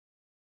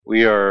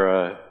We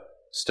are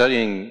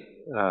studying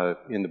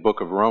in the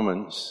book of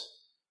Romans,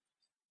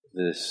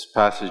 this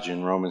passage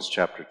in Romans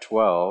chapter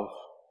 12.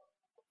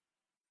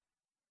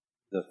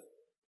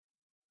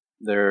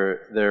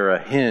 They're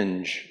a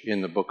hinge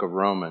in the book of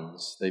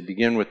Romans. They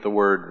begin with the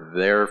word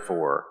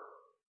therefore.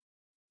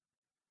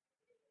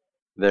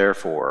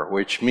 Therefore,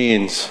 which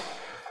means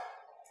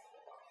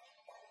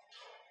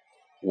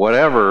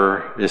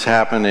whatever is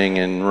happening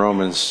in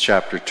Romans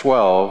chapter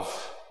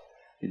 12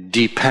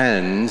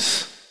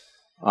 depends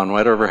on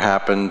whatever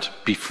happened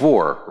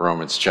before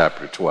Romans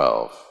chapter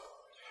 12.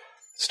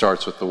 It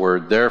starts with the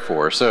word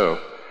therefore. So,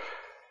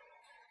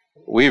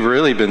 we've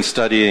really been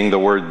studying the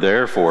word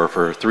therefore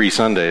for 3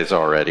 Sundays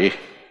already.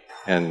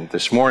 And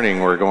this morning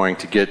we're going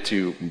to get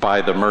to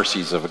by the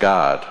mercies of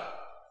God,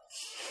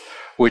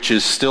 which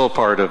is still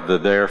part of the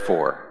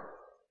therefore,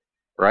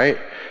 right?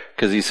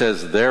 Because he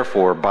says,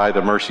 therefore, by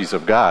the mercies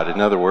of God. In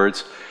other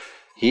words,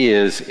 he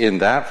is, in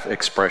that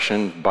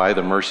expression, by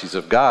the mercies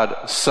of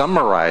God,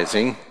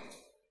 summarizing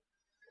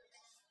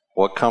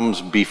what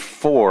comes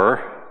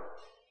before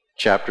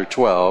chapter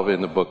 12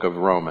 in the book of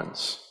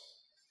Romans.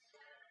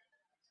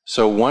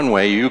 So one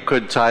way you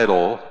could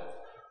title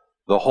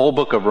the whole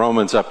book of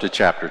Romans up to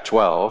chapter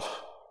 12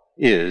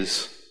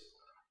 is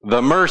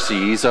the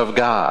mercies of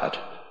God.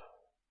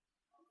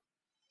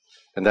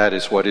 And that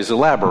is what is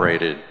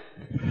elaborated.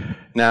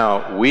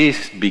 Now, we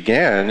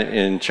began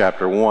in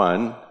chapter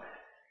 1,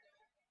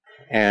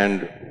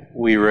 and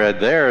we read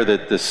there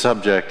that the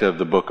subject of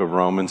the book of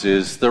Romans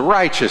is the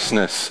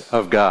righteousness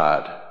of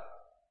God.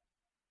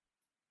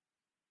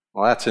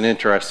 Well, that's an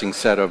interesting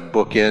set of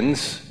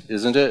bookends,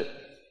 isn't it?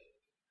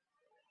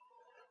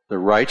 The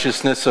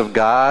righteousness of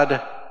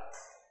God,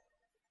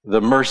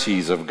 the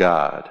mercies of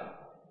God.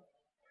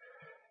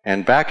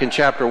 And back in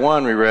chapter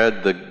 1, we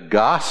read the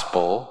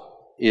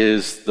gospel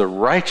is the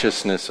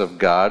righteousness of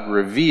God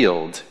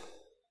revealed.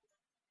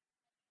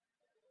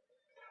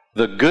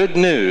 The good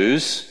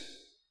news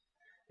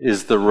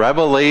is the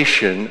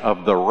revelation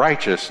of the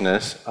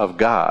righteousness of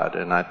God.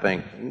 And I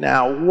think,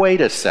 now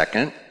wait a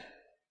second.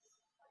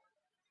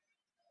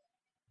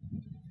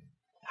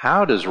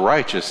 How does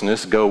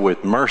righteousness go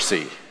with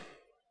mercy?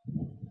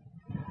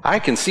 I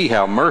can see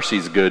how mercy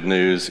is good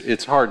news.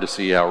 It's hard to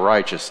see how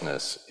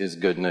righteousness is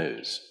good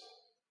news.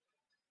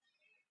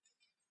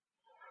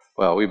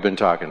 Well, we've been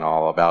talking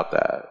all about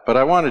that. But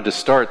I wanted to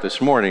start this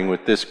morning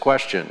with this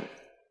question.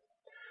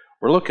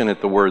 We're looking at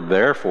the word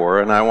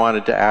therefore, and I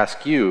wanted to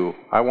ask you,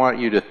 I want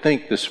you to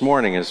think this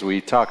morning as we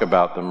talk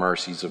about the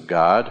mercies of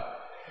God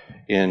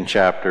in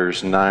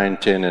chapters 9,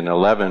 10, and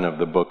 11 of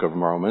the book of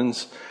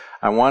Romans.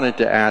 I wanted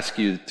to ask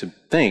you to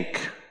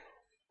think,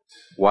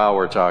 while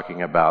we're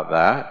talking about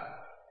that,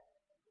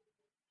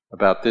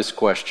 about this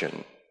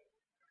question.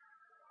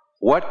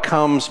 What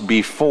comes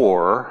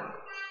before,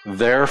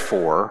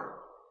 therefore,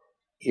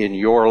 in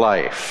your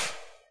life?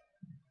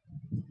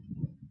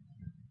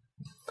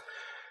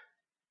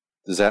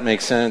 Does that make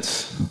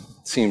sense?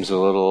 It seems a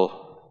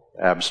little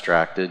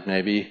abstracted,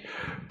 maybe.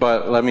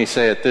 But let me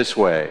say it this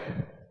way.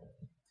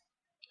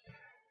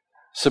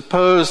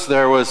 Suppose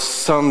there was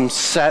some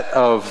set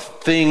of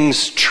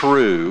things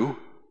true,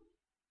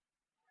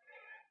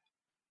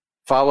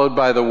 followed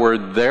by the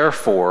word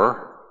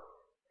therefore,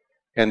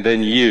 and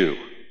then you.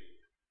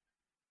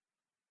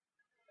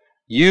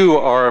 You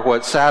are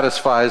what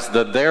satisfies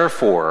the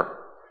therefore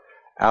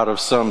out of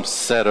some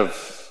set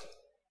of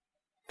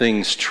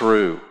things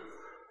true.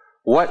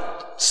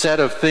 What set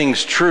of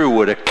things true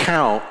would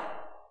account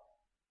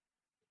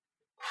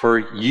for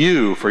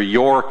you, for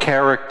your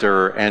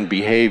character and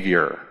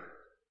behavior?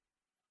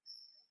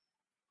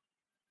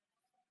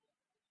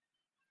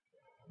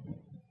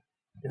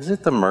 Is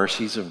it the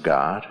mercies of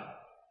God?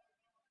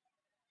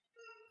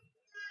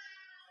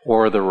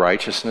 Or the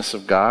righteousness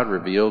of God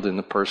revealed in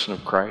the person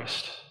of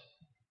Christ?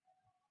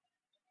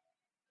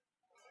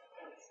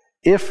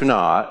 If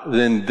not,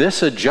 then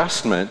this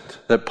adjustment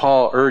that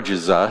Paul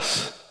urges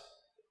us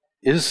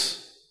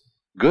is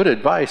good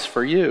advice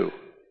for you.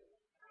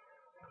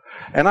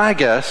 And I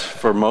guess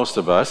for most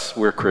of us,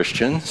 we're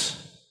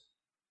Christians,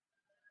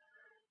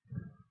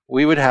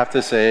 we would have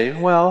to say,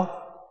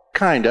 well,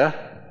 kinda.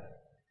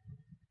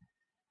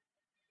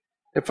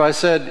 If I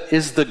said,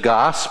 is the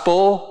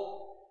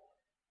gospel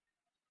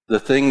the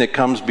thing that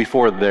comes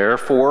before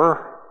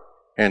therefore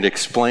and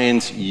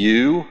explains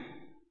you?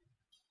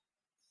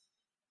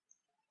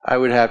 I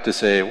would have to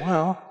say,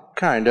 well,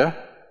 kinda.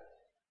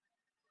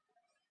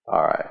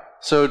 All right.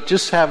 So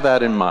just have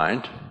that in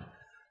mind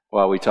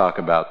while we talk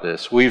about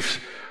this.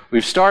 We've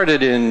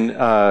started in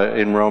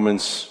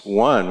Romans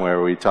 1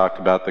 where we talked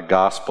about the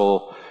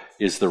gospel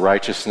is the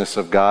righteousness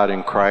of God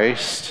in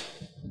Christ,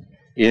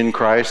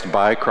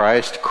 by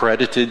Christ,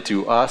 credited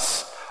to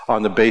us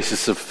on the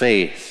basis of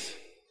faith.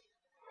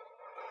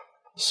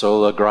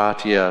 Sola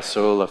gratia,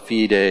 sola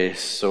fide,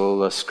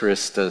 solus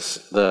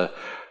Christus, the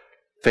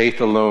faith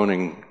alone,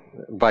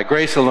 and by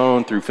grace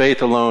alone, through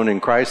faith alone,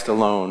 in Christ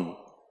alone.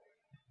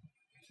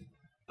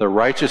 The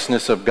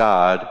righteousness of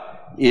God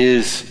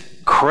is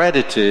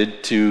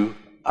credited to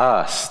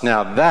us.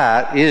 Now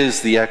that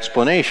is the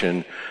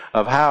explanation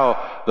of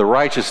how the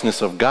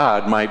righteousness of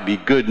God might be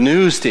good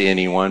news to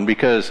anyone,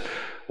 because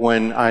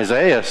when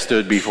Isaiah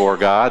stood before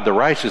God, the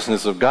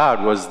righteousness of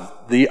God was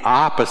the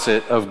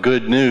opposite of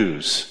good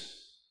news.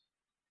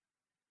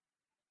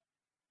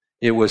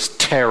 It was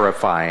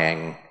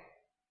terrifying.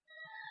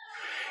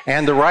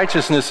 And the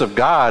righteousness of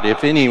God,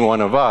 if any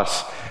one of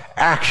us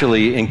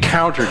actually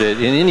encountered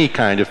it in any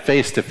kind of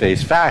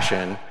face-to-face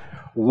fashion,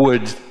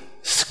 would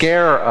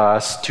scare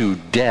us to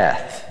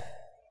death.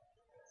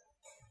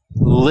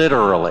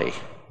 Literally.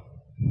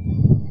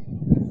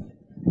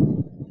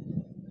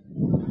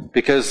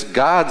 Because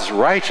God's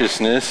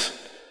righteousness,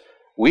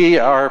 we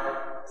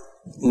are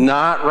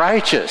not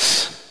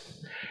righteous.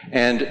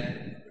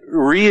 And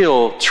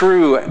real,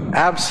 true,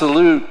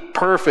 absolute,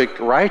 perfect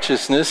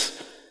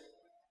righteousness,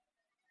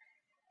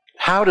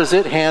 how does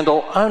it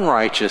handle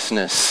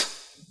unrighteousness?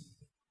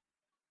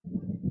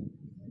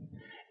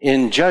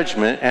 In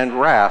judgment and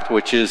wrath,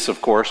 which is,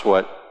 of course,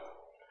 what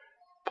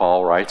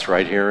Paul writes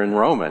right here in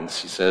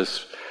Romans. He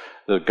says,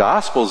 the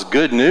gospel's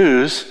good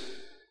news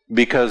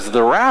because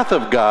the wrath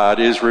of God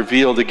is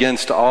revealed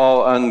against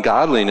all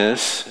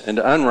ungodliness and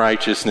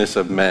unrighteousness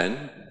of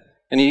men.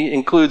 And he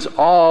includes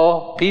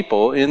all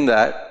people in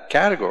that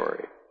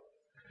category.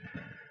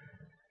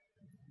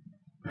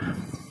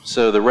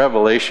 So the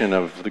revelation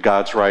of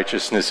God's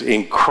righteousness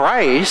in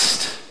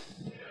Christ,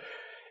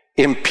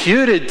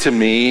 imputed to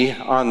me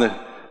on the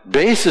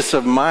basis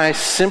of my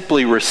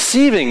simply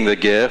receiving the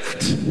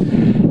gift,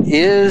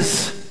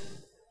 is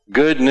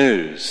good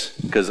news,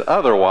 because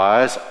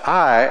otherwise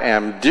I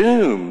am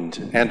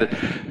doomed. And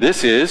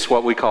this is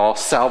what we call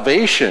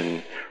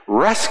salvation,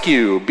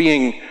 rescue,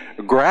 being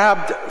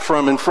grabbed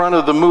from in front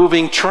of the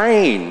moving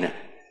train.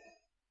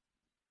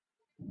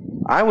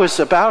 I was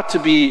about to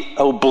be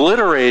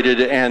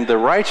obliterated, and the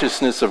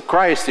righteousness of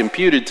Christ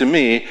imputed to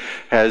me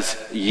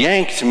has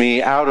yanked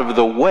me out of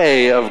the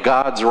way of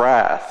God's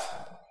wrath.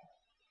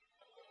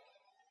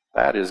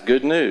 That is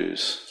good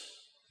news.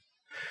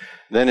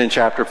 Then in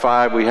chapter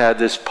 5, we had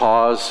this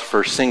pause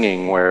for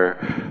singing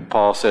where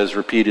Paul says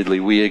repeatedly,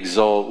 we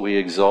exult, we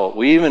exult.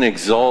 We even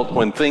exult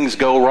when things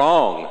go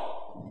wrong.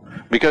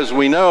 Because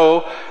we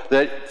know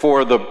that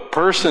for the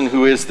person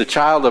who is the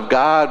child of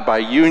God by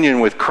union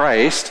with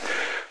Christ,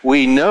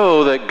 we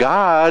know that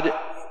God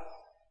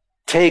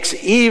takes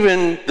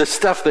even the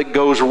stuff that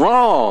goes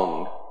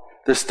wrong,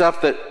 the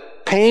stuff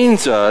that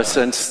pains us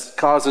and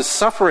causes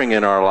suffering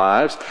in our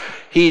lives.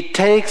 He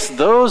takes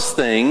those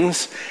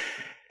things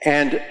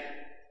and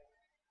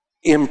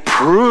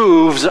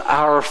improves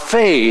our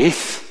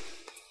faith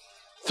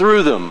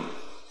through them.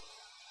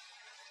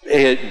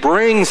 It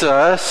brings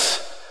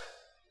us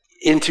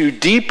into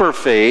deeper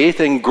faith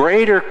and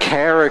greater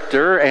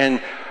character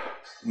and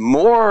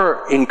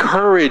more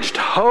encouraged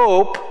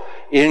hope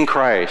in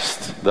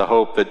Christ, the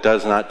hope that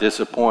does not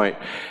disappoint,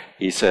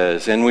 he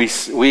says. And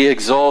we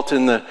exult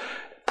in the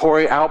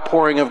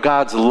outpouring of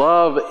God's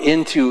love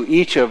into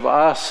each of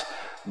us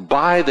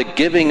by the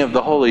giving of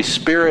the Holy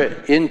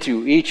Spirit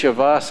into each of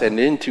us and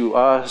into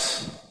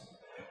us.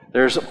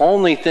 There's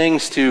only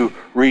things to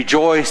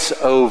rejoice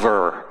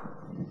over.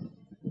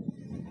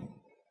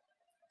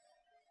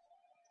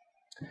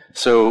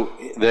 So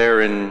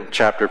there in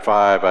chapter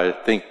 5, I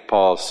think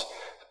Paul's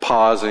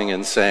pausing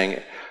and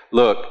saying,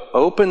 look,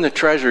 open the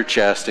treasure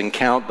chest and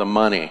count the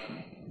money.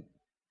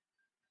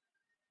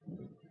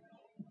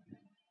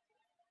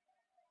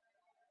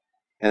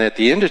 And at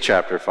the end of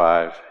chapter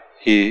 5,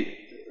 he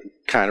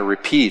kind of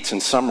repeats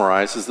and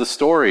summarizes the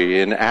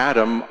story. In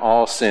Adam,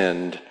 all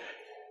sinned.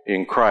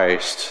 In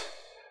Christ,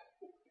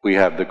 we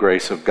have the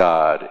grace of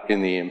God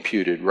in the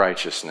imputed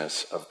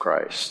righteousness of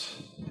Christ.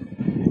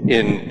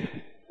 In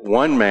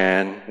one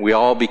man, we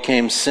all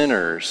became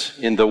sinners.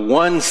 In the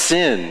one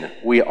sin,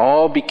 we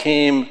all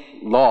became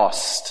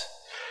lost.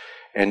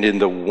 And in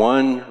the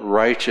one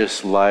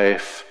righteous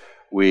life,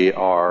 we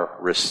are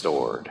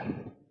restored.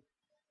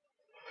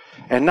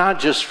 And not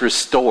just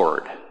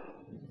restored.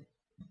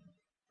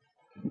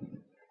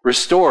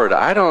 Restored,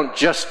 I don't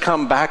just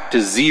come back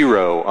to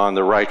zero on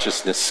the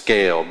righteousness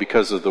scale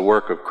because of the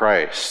work of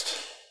Christ.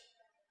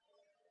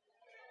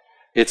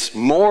 It's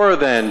more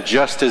than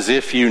just as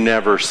if you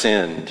never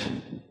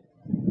sinned.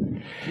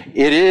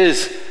 It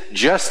is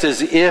just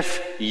as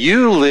if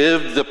you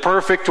lived the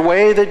perfect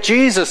way that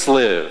Jesus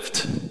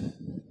lived.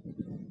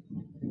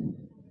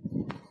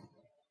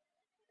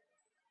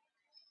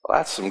 Well,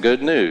 that's some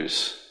good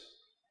news.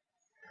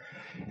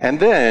 And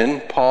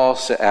then Paul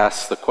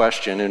asks the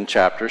question in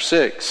chapter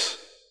 6.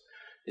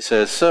 He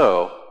says,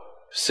 so,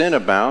 sin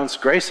abounds,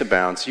 grace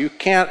abounds. You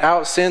can't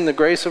out-sin the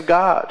grace of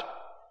God.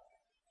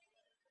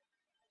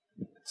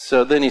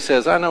 So then he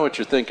says, I know what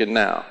you're thinking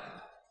now.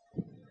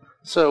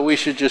 So we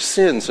should just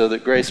sin so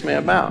that grace may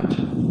abound.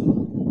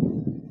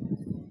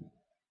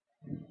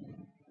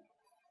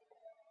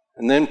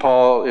 And then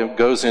Paul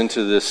goes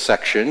into this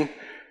section,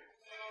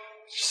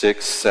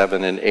 6,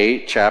 7, and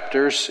 8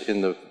 chapters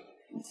in the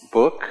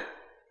book,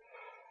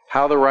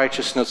 how the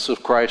righteousness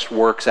of Christ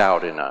works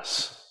out in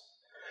us.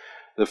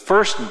 The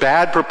first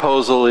bad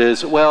proposal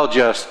is, well,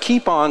 just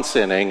keep on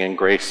sinning and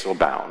grace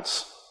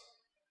abounds.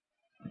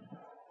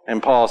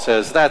 And Paul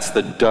says, that's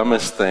the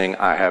dumbest thing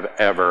I have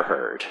ever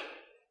heard.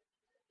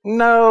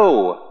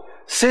 No!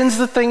 Sin's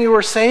the thing you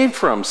were saved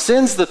from.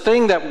 Sin's the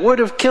thing that would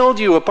have killed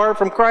you apart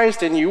from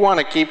Christ, and you want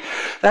to keep...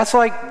 That's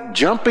like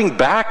jumping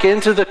back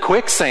into the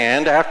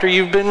quicksand after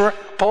you've been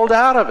pulled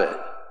out of it.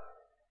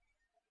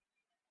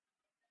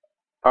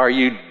 Are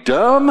you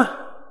dumb?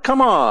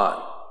 Come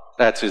on.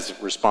 That's his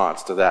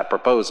response to that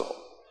proposal.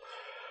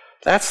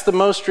 That's the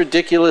most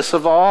ridiculous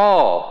of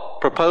all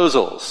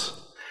proposals.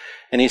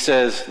 And he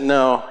says,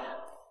 no,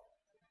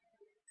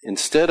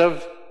 instead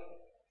of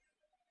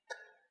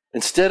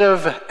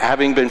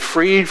having been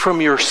freed from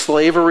your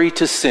slavery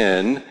to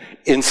sin,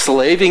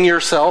 enslaving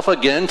yourself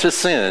again to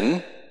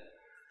sin,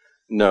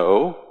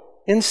 no,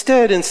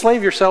 instead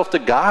enslave yourself to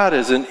God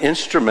as an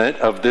instrument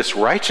of this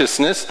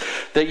righteousness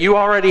that you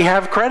already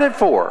have credit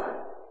for.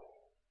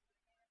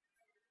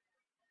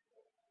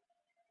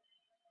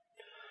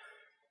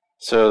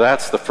 So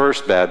that's the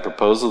first bad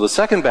proposal. The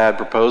second bad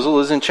proposal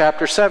is in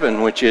chapter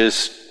 7, which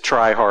is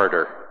try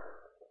harder.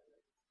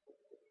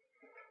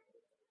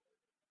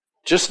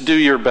 Just do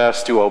your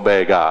best to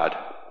obey God.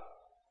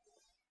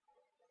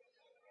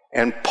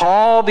 And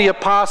Paul, the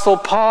Apostle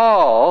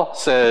Paul,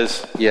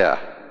 says, yeah,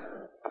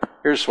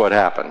 here's what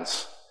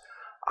happens.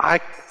 I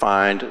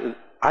find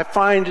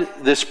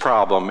this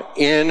problem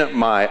in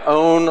my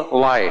own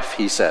life,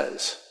 he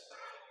says.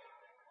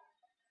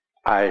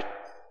 I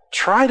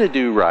try to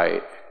do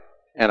right,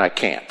 and I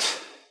can't.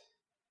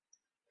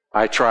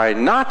 I try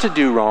not to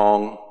do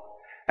wrong,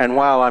 and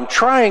while I'm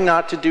trying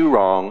not to do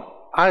wrong,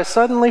 I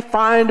suddenly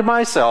find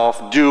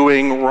myself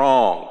doing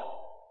wrong.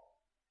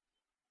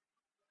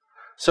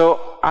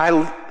 So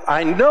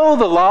I know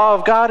the law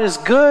of God is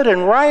good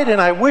and right,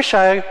 and I wish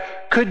I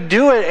could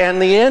do it.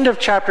 And the end of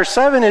chapter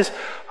 7 is,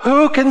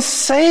 who can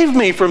save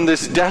me from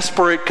this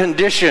desperate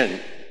condition?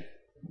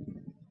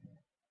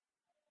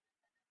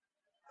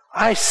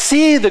 I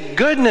see the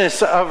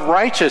goodness of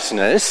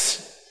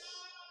righteousness,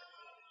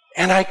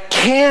 and I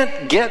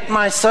can't get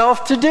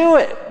myself to do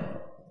it.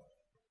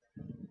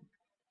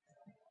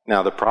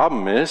 Now the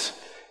problem is,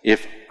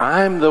 if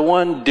I'm the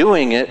one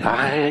doing it,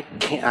 I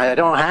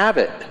don't have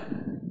it.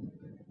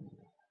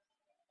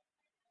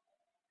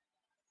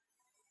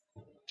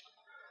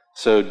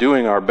 So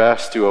doing our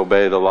best to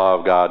obey the law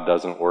of God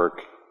doesn't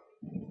work.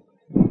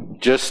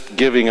 Just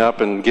giving up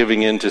and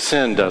giving in to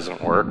sin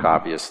doesn't work,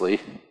 obviously.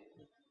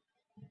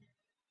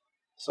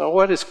 So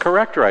what is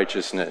correct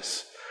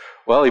righteousness?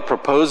 Well, he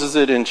proposes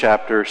it in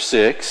chapter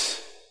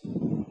 6.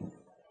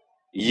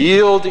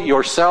 Yield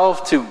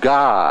yourself to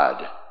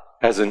God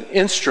as an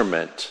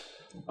instrument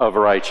of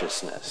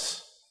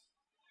righteousness.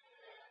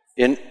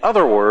 In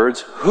other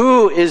words,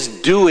 who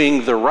is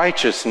doing the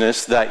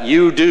righteousness that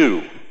you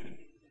do?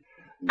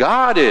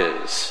 God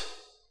is.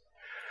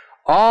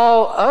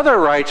 All other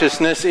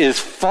righteousness is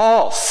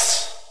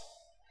false,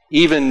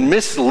 even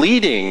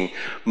misleading,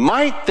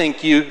 might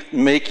make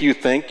you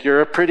think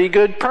you're a pretty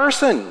good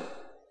person.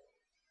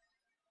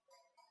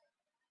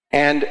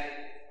 And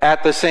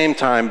at the same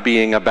time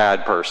being a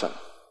bad person.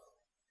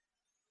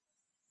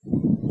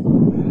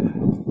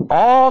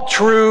 All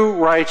true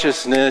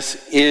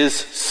righteousness is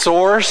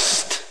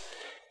sourced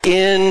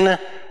in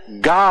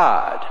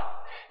God.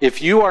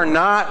 If you are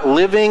not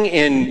living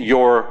in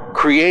your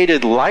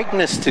created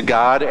likeness to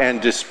God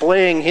and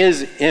displaying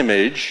His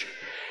image,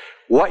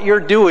 what you're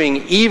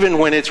doing, even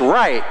when it's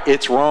right,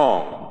 it's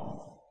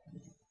wrong.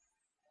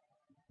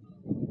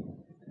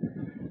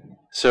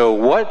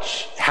 So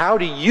how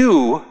do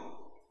you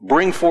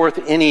bring forth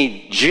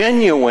any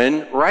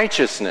genuine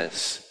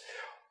righteousness?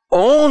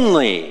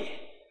 Only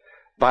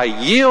by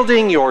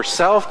yielding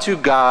yourself to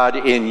God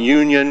in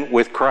union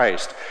with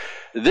Christ.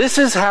 This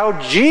is how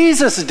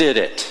Jesus did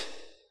it.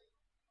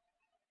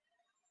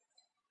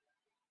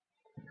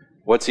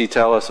 What's he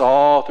tell us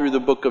all through the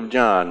book of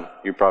John?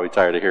 You're probably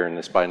tired of hearing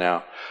this by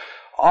now.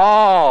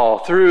 All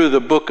through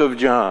the book of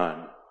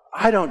John.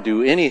 I don't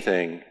do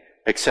anything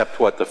except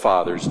what the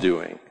Father's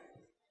doing.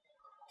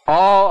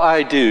 All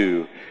I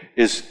do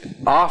is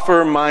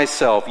offer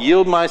myself,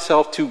 yield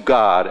myself to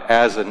God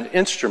as an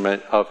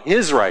instrument of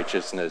His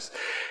righteousness.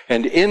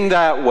 And in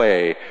that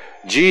way,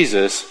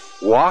 Jesus,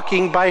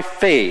 walking by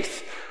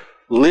faith,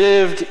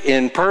 lived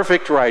in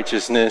perfect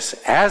righteousness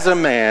as a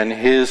man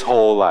his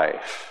whole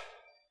life.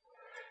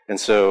 And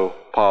so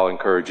Paul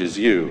encourages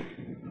you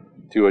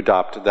to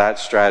adopt that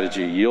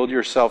strategy. Yield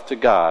yourself to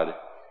God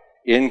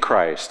in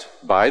Christ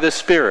by the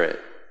Spirit.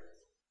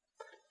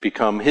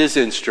 Become His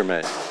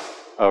instrument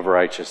of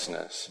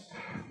righteousness.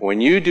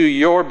 When you do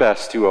your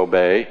best to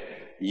obey,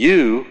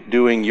 you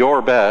doing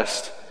your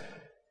best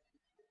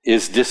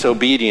is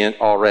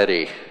disobedient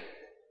already.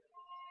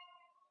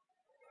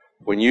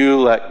 When you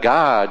let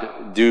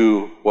God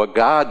do what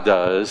God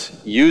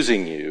does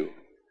using you,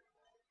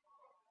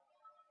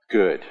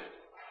 good.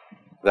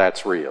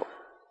 That's real.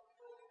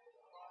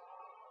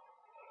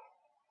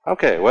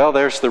 Okay, well,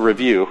 there's the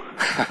review.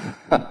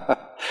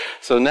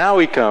 So now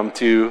we come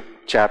to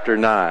chapter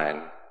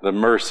 9. the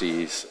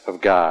mercies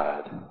of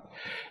God.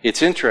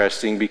 It's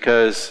interesting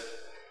because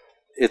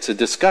it's a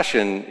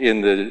discussion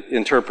in the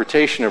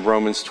interpretation of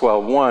Romans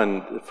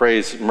 12:1, the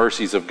phrase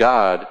mercies of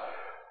God.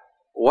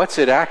 What's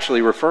it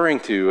actually referring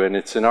to? And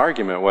it's an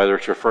argument whether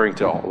it's referring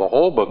to the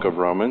whole book of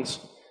Romans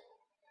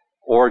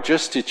or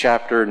just to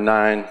chapter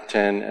 9,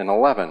 10, and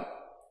 11.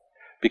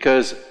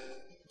 Because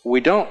we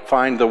don't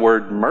find the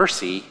word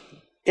mercy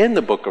in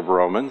the book of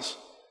Romans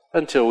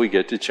until we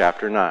get to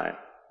chapter 9,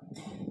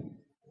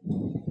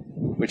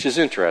 which is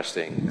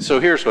interesting.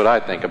 So here's what I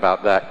think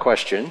about that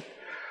question.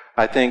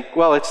 I think,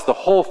 well, it's the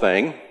whole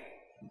thing,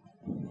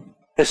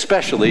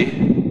 especially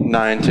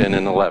 9, 10,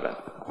 and 11.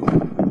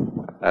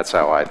 That's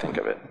how I think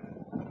of it.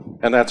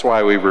 And that's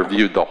why we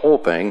reviewed the whole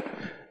thing,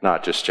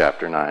 not just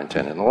chapter 9,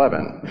 10, and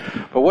 11.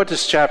 But what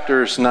does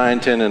chapters 9,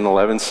 10, and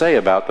 11 say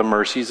about the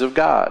mercies of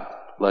God?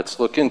 Let's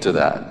look into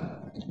that.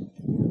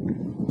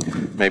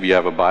 Maybe you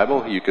have a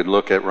Bible. You could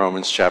look at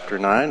Romans chapter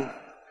 9.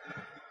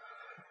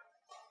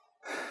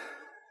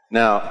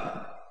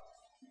 Now,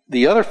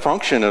 the other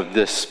function of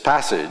this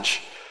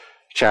passage,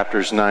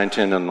 chapters 9,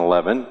 10, and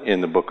 11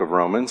 in the book of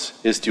Romans,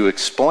 is to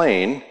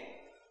explain,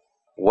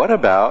 what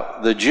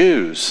about the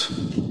Jews?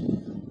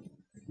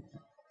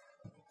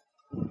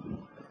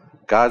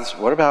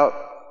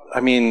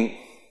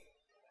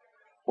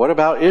 What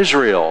about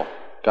Israel,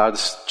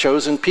 God's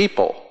chosen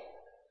people?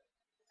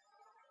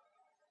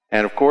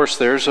 And of course,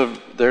 there's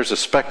a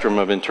spectrum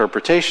of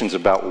interpretations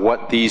about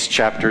what these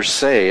chapters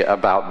say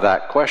about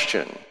that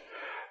question.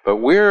 But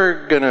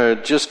we're going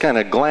to just kind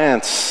of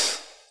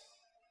glance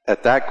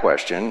at that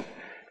question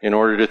in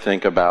order to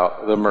think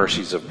about the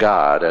mercies of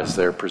God as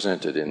they're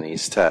presented in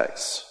these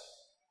texts.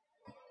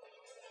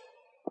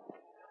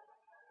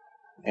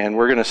 And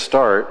we're going to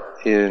start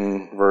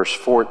in verse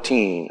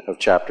 14 of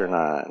chapter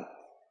 9.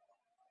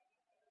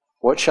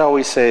 What shall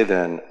we say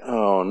then?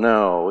 Oh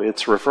no,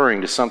 it's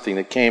referring to something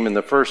that came in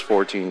the first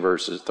 13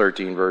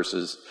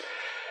 verses,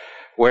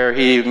 where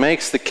he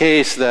makes the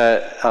case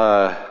that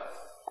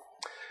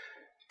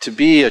to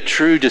be a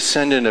true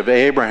descendant of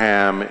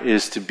Abraham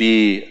is to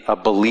be a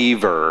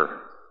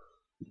believer,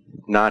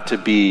 not to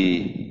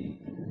be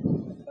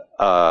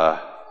a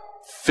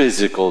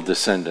physical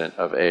descendant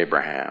of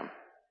Abraham.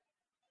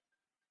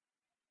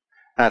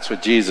 That's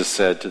what Jesus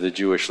said to the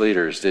Jewish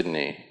leaders, didn't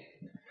he?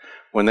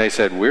 When they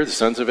said, we're the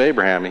sons of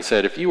Abraham, he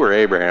said, if you were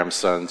Abraham's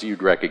sons,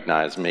 you'd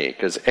recognize me,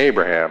 because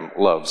Abraham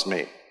loves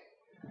me.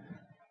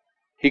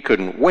 He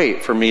couldn't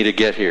wait for me to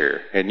get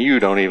here, and you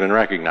don't even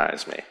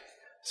recognize me.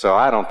 So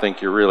I don't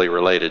think you're really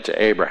related to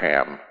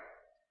Abraham.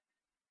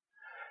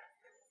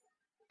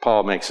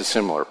 Paul makes a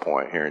similar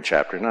point here in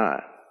chapter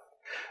 9.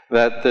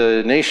 That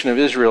the nation of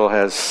Israel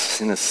has,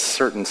 in a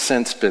certain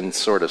sense, been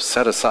sort of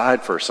set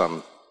aside for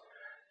some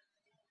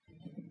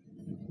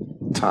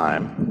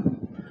time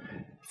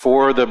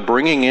for the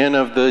bringing in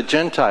of the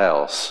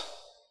Gentiles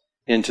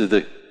into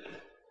the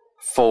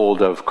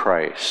fold of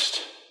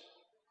Christ.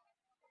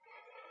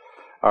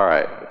 All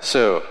right,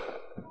 so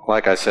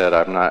like I said,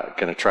 I'm not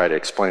going to try to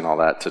explain all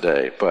that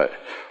today, but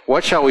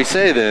what shall we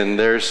say then?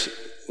 There's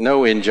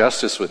no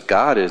injustice with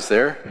God, is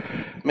there?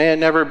 May it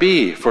never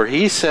be, for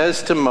he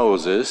says to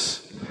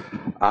Moses,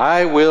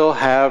 I will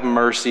have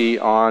mercy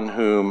on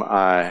whom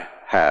I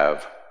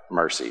have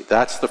mercy.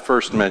 That's the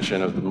first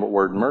mention of the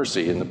word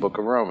mercy in the book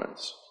of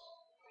Romans.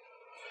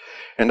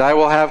 And I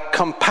will have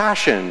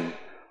compassion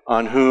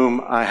on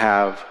whom I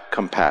have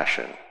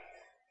compassion.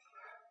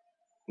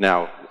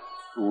 Now,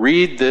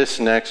 read this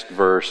next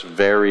verse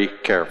very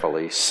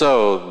carefully.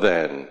 So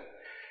then,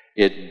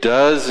 it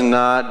does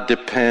not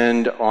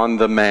depend on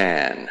the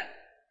man.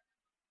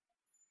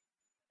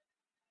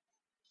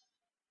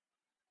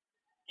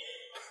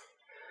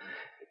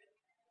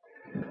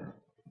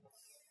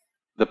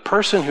 The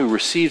person who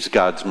receives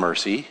God's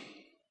mercy,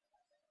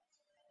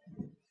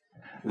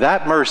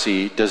 that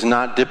mercy does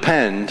not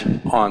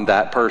depend on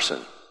that person.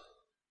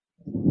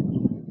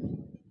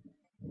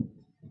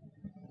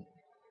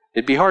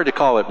 It'd be hard to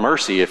call it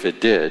mercy if it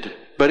did.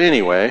 But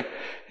anyway,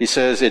 he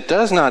says it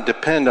does not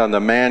depend on the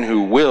man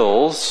who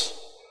wills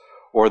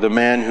or the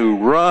man who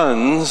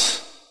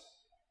runs,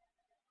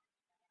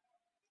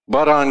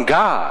 but on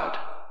God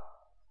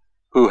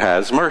who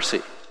has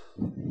mercy.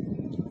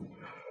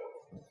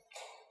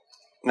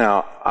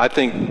 Now, I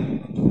think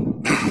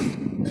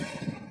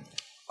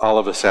all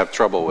of us have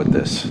trouble with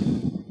this.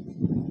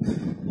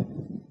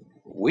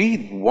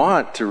 We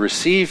want to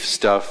receive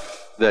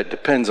stuff that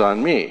depends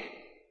on me.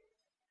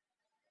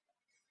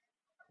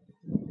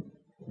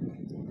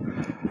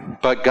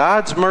 But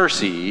God's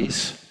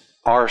mercies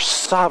are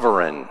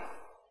sovereign,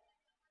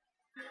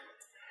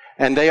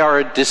 and they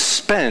are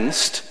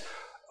dispensed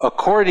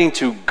according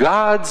to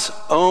God's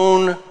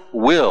own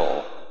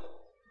will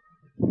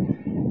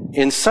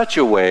in such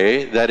a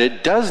way that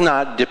it does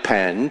not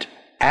depend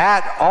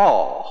at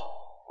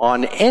all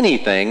on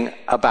anything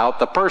about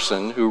the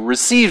person who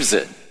receives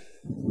it.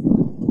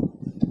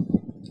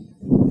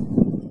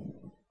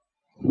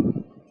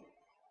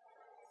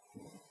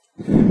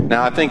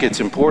 Now, I think it's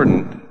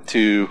important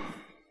to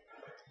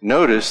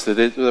notice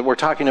that we're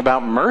talking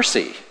about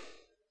mercy.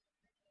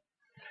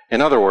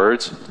 In other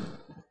words,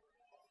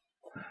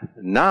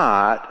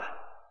 not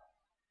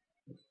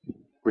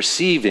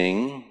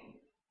receiving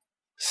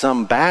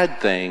some bad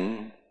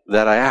thing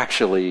that I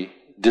actually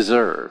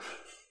deserve.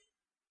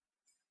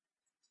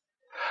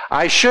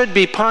 I should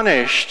be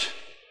punished,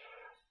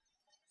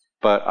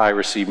 but I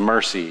receive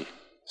mercy,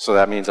 so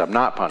that means I'm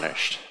not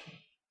punished.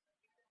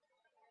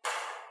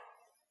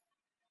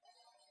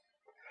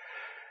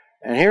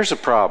 And here's the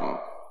problem.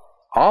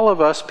 All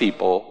of us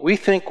people, we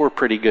think we're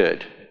pretty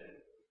good.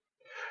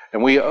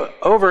 And we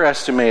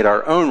overestimate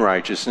our own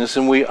righteousness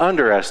and we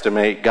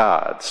underestimate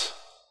God's.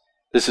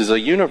 This is a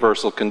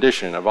universal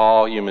condition of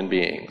all human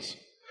beings.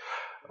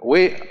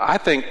 I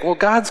think, well,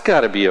 God's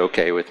got to be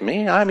okay with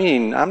me. I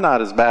mean, I'm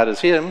not as bad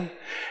as him.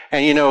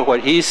 And you know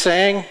what he's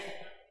saying?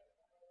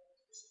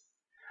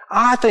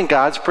 I think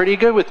God's pretty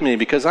good with me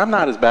because I'm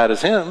not as bad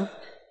as him.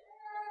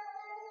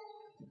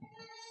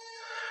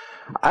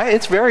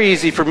 It's very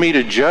easy for me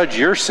to judge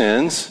your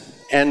sins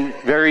and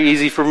very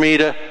easy for me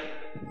to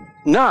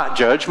not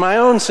judge my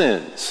own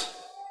sins.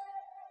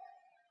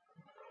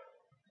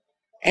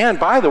 And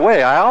by the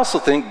way, I also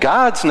think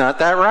God's not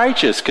that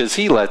righteous because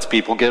he lets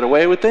people get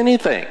away with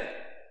anything.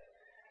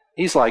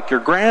 He's like your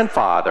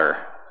grandfather.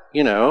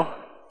 You know,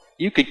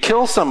 you could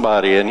kill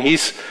somebody and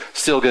he's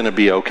still going to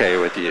be okay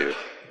with you.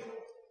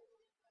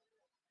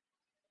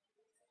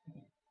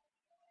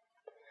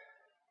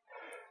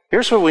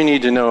 Here's what we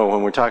need to know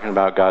when we're talking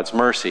about God's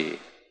mercy.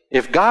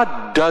 If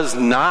God does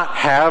not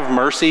have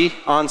mercy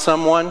on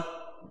someone,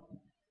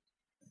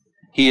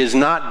 he is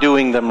not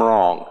doing them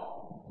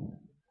wrong.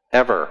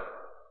 Ever.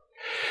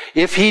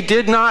 If he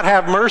did not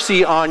have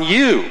mercy on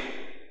you,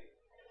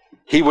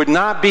 he would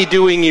not be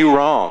doing you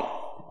wrong.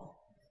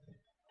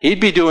 He'd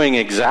be doing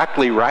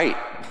exactly right.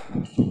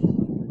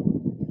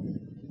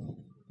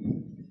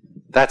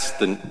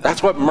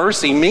 That's what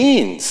mercy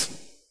means.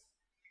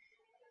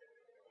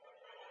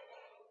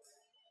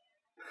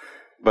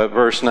 But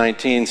verse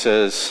 19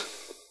 says,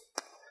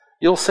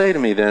 "You'll say to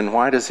me then,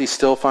 why does he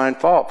still find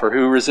fault? For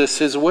who resists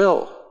his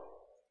will?"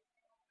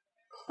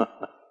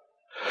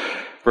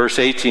 Verse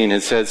 18,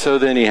 it said, "So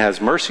then he has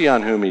mercy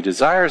on whom he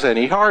desires, and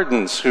he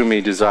hardens whom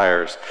he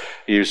desires."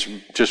 He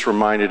just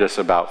reminded us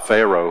about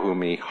Pharaoh,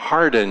 whom he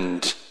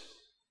hardened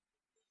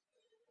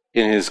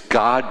in his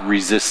God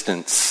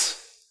resistance.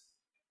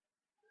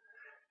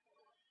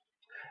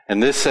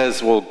 And this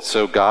says, well,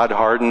 so God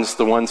hardens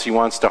the ones he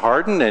wants to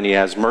harden, and he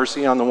has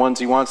mercy on the ones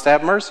he wants to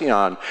have mercy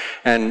on.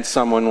 And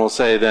someone will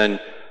say then,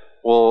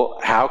 well,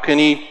 how can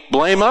he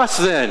blame us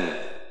then?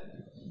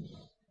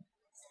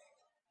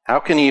 How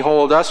can he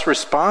hold us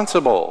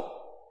responsible?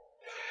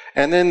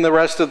 And then the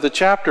rest of the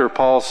chapter,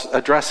 Paul's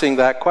addressing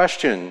that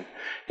question.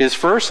 His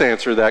first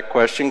answer to that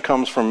question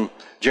comes from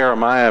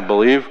Jeremiah, I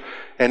believe,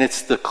 and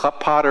it's the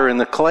potter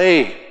and the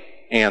clay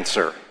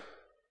answer.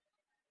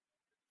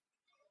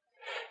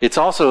 It's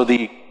also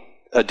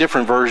a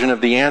different version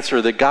of the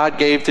answer that God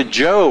gave to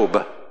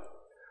Job.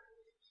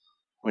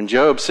 When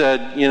Job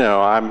said, you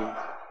know, I'm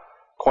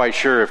quite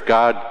sure if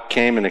God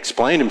came and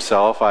explained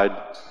himself, I'd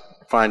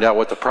find out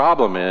what the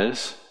problem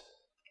is.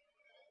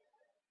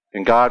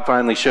 And God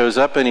finally shows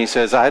up and he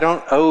says, I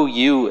don't owe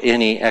you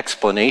any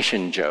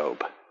explanation,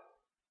 Job.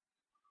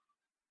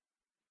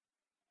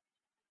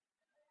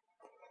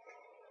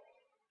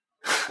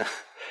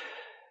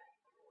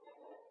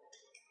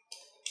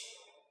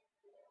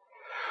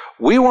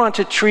 We want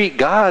to treat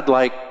God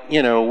like,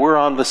 you know, we're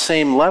on the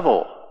same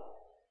level.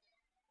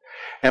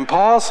 And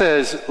Paul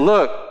says,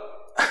 look,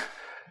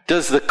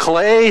 does the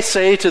clay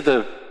say to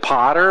the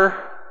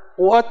potter,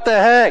 what the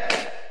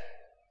heck?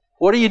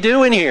 What are you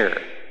doing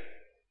here?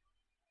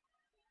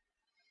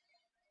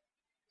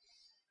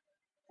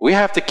 We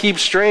have to keep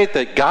straight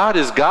that God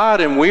is God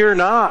and we're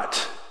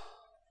not.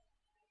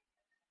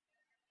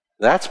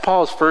 That's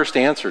Paul's first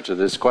answer to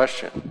this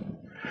question.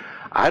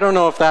 I don't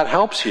know if that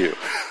helps you.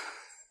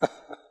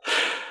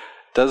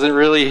 Doesn't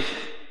really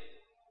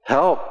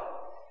help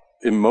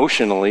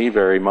emotionally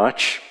very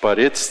much, but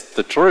it's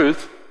the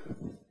truth.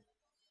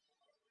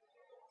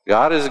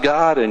 God is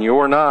God and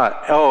you're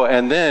not. Oh,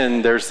 and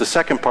then there's the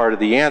second part of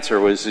the answer,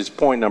 which is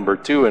point number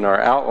 2 in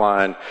our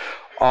outline.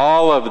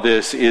 All of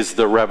this is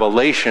the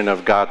revelation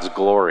of God's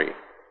glory,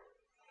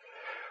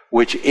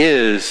 which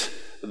is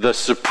the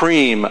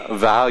supreme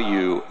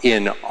value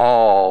in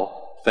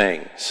all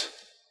things.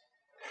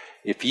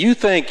 If you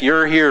think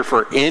you're here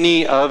for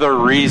any other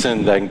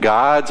reason than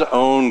God's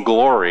own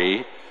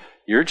glory,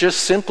 you're just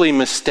simply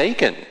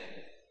mistaken.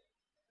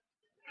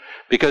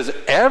 Because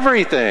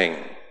everything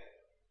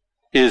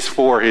is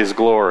for his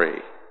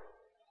glory.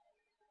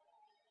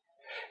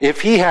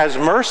 If he has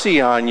mercy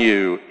on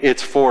you,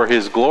 it's for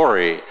his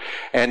glory.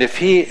 And if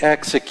he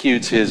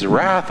executes his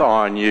wrath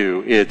on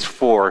you, it's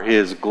for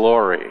his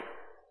glory.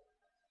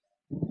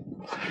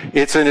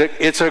 It's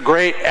a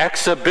great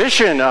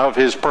exhibition of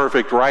his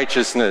perfect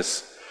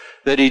righteousness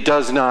that he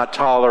does not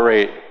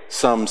tolerate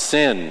some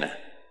sin.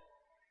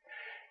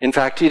 In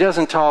fact, he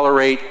doesn't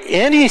tolerate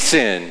any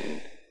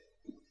sin.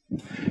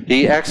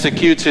 He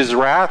executes his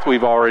wrath,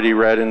 we've already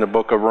read in the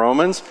book of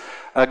Romans,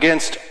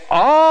 against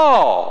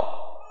all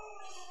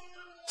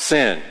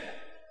sin.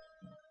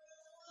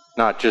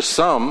 Not just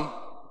some.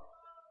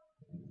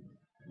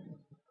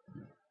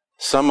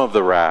 Some of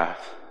the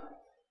wrath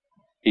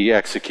he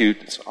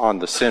executes on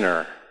the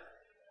sinner,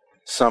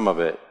 some of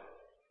it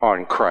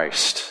on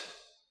Christ,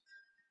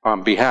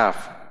 on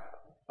behalf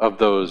of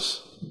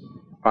those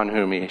on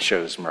whom he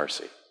shows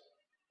mercy.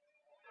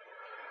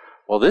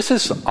 Well, this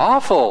is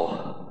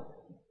awful.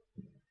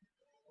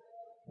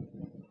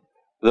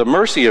 The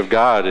mercy of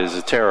God is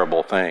a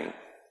terrible thing.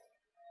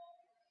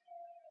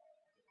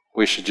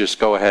 We should just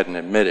go ahead and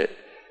admit it.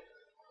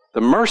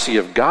 The mercy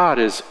of God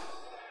is,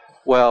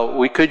 well,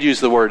 we could use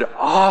the word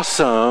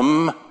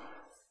awesome,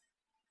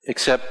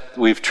 except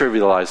we've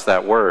trivialized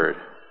that word.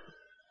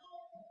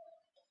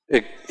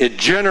 It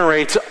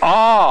generates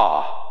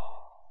awe.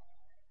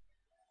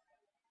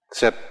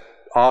 Except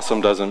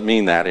awesome doesn't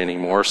mean that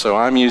anymore, so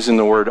I'm using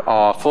the word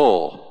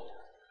awful.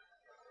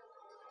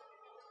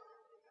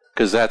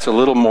 Because that's a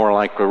little more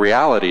like the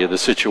reality of the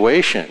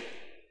situation.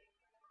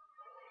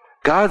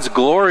 God's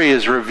glory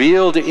is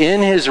revealed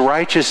in his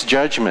righteous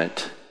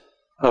judgment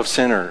of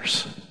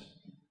sinners.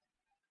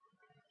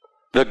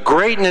 The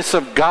greatness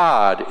of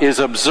God is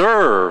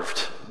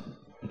observed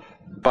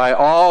by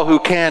all who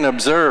can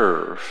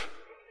observe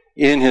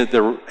in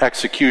the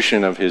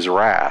execution of his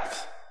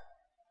wrath.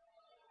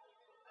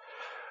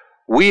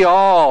 We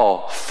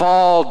all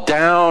fall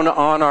down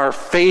on our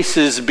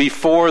faces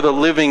before the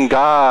living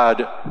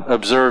God,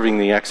 observing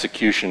the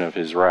execution of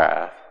his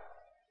wrath.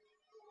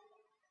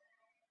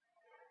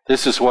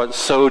 This is what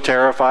so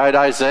terrified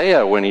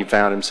Isaiah when he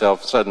found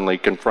himself suddenly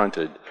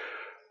confronted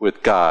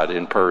with God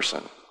in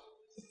person.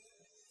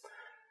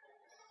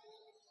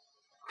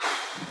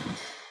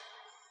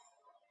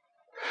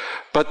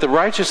 But the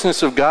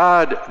righteousness of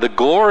God, the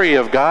glory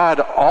of God,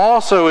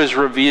 also is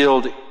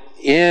revealed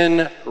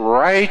in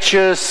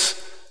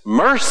righteous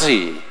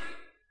mercy.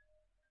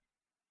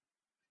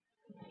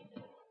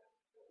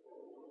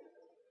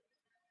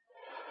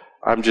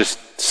 I'm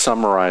just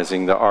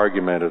summarizing the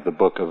argument of the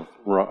book of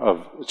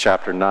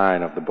chapter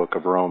 9 of the book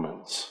of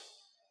Romans.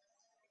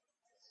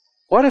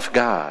 What if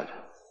God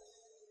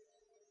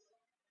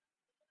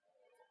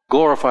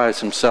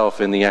glorifies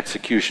himself in the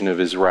execution of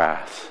his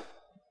wrath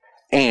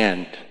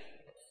and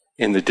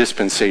in the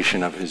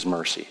dispensation of his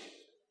mercy?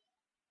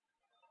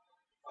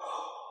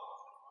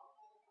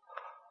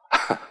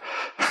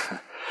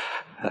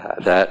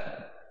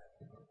 That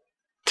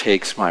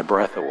takes my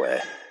breath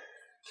away.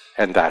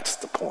 And that's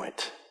the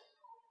point.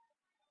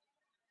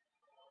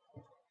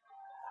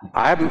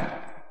 I've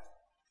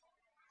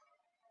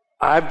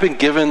been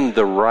given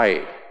the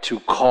right to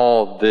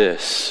call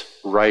this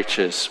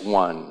righteous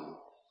one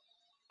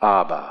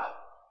Abba.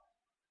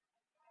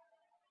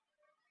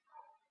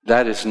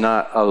 That is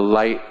not a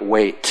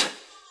lightweight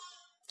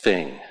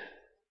thing.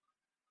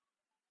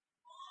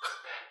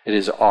 It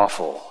is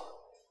awful.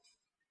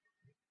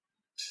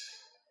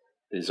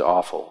 It is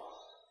awful.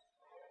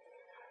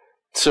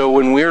 So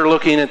when we're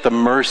looking at the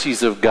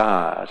mercies of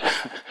God,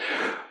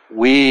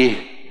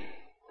 we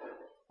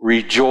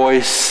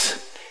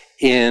rejoice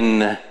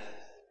in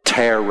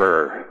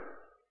terror.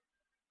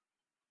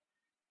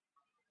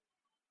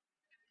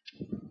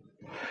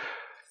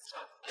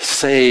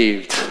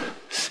 Saved.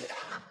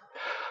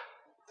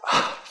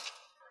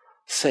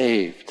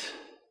 Saved.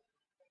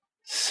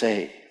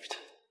 Saved.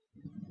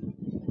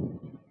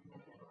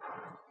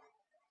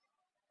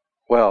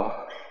 Well,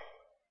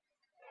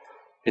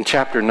 in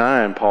chapter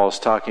 9, Paul's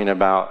talking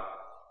about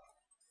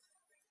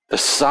the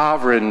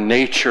sovereign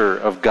nature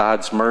of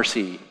God's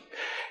mercy.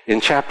 In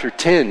chapter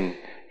 10,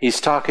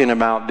 he's talking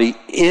about the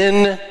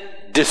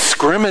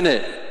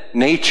indiscriminate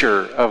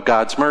nature of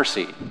God's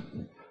mercy.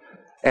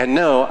 And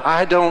no,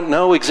 I don't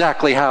know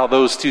exactly how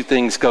those two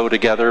things go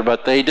together,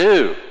 but they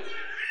do.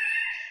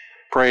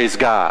 Praise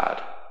God.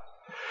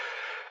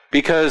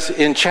 Because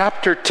in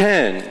chapter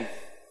 10,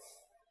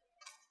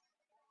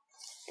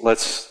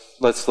 let's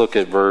look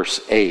at verse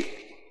 8.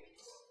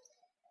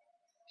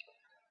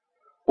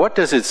 What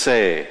does it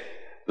say?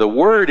 The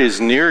word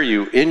is near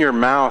you, in your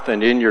mouth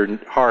and in your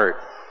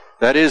heart.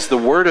 That is the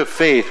word of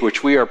faith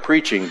which we are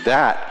preaching,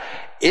 that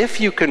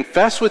if you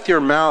confess with your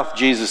mouth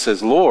Jesus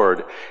as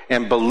Lord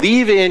and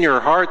believe in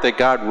your heart that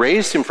God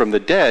raised him from the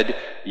dead,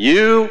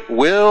 you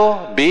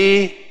will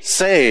be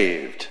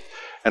saved.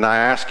 And I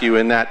ask you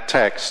in that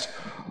text,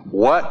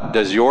 what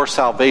does your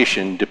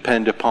salvation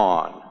depend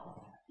upon?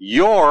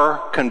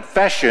 Your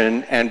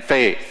confession and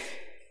faith.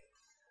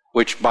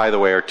 Which, by the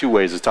way, are two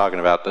ways of talking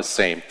about the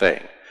same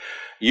thing.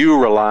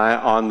 You rely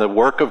on the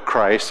work of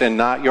Christ and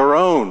not your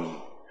own.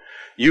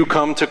 You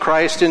come to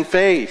Christ in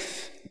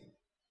faith.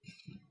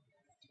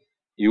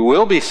 You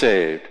will be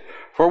saved.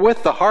 For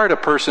with the heart a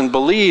person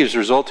believes,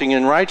 resulting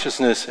in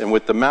righteousness, and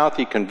with the mouth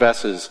he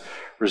confesses,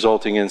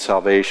 resulting in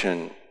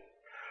salvation.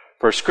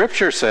 For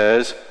Scripture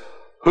says,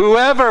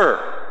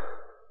 whoever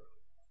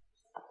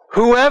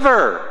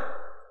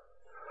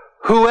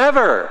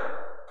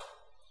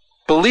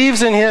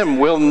believes in him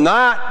will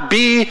not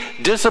be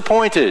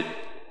disappointed.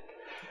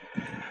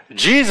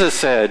 Jesus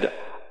said,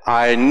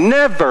 I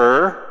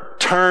never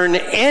turn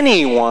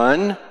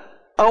anyone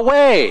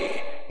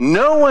away.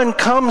 No one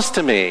comes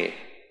to me.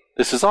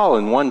 This is all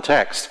in one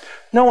text.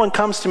 No one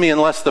comes to me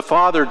unless the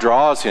Father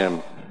draws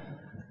him.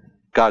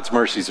 God's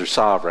mercies are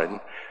sovereign.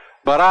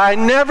 But I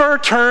never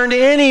turn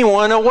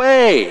anyone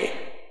away.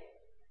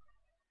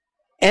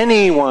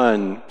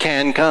 Anyone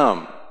can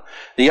come.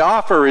 The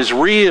offer is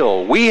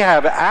real. We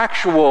have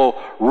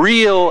actual,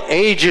 real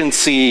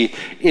agency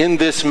in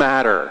this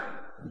matter.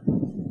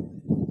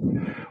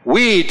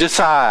 We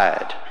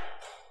decide.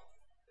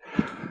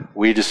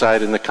 We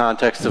decide in the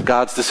context of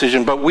God's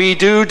decision, but we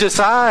do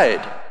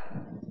decide.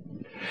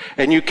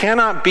 And you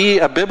cannot be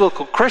a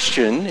biblical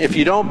Christian if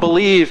you don't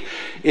believe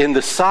in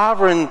the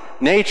sovereign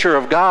nature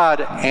of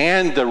God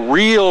and the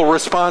real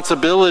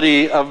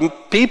responsibility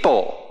of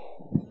people.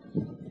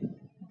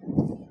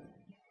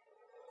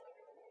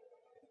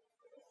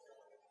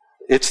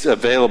 It's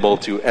available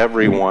to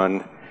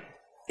everyone.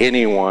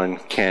 Anyone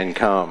can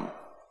come.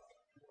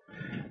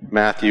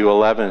 Matthew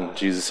 11,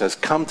 Jesus says,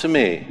 "Come to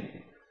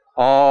me,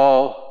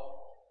 all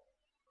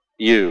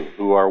you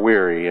who are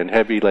weary and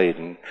heavy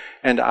laden,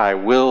 and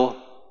I'll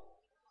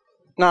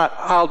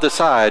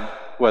decide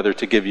whether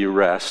to give you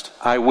rest.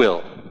 I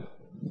will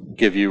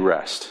give you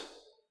rest."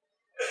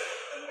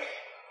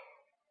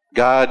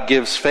 God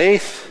gives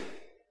faith.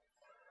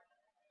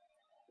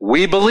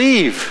 We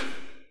believe.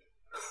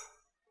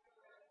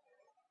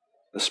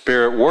 The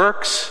Spirit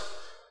works.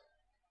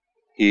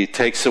 He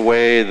takes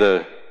away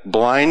the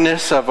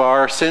blindness of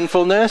our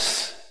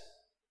sinfulness.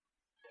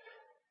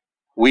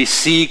 We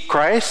see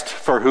Christ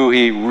for who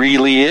he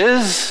really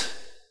is,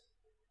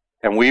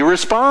 and we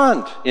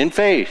respond in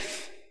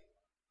faith.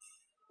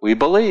 We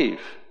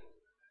believe.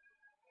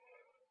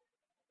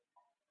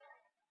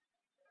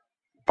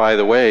 By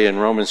the way, in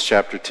Romans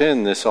chapter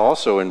 10, this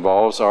also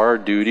involves our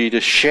duty to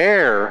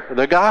share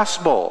the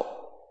gospel.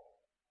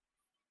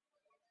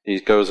 He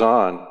goes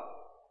on.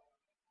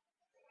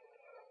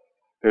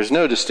 There's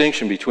no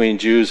distinction between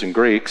Jews and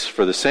Greeks,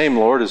 for the same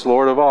Lord is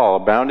Lord of all,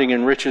 abounding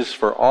in riches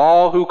for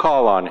all who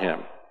call on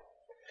him.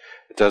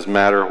 It doesn't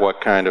matter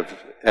what kind of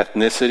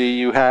ethnicity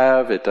you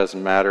have. It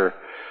doesn't matter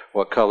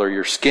what color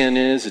your skin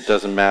is. It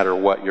doesn't matter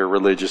what your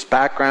religious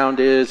background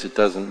is. It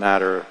doesn't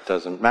matter.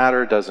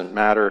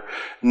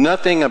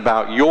 Nothing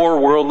about your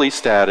worldly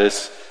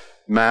status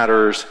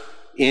matters.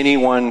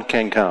 Anyone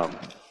can come.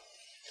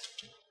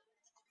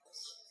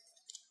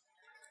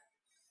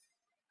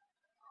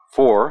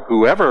 For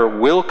whoever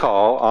will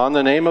call on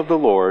the name of the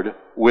Lord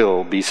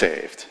will be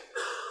saved.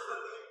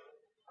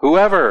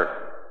 Whoever.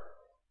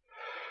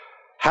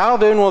 How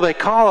then will they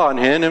call on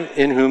him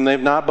in whom they've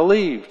not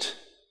believed?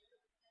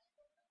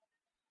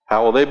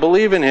 How will they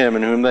believe in him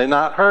in whom they've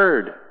not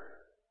heard?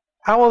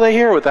 How will they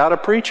hear without a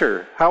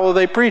preacher? How will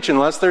they preach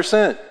unless they're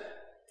sent?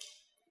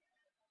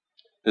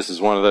 This is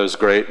one of those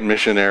great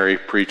missionary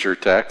preacher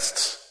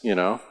texts, you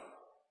know.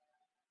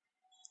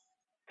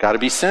 Got to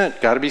be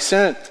sent, got to be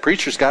sent.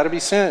 Preachers got to be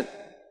sent.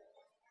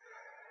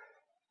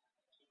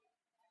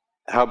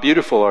 How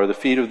beautiful are the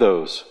feet of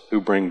those who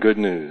bring good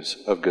news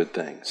of good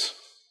things.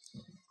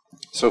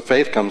 So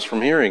faith comes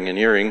from hearing, and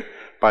hearing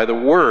by the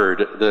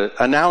word, the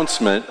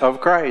announcement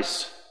of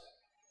Christ.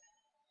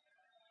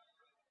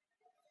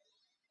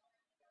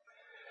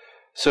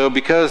 So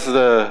because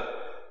the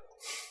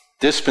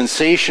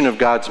dispensation of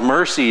God's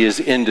mercy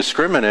is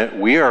indiscriminate,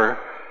 we are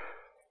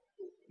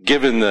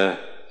given the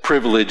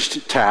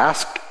privileged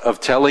task of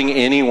telling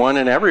anyone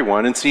and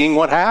everyone and seeing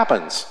what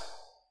happens.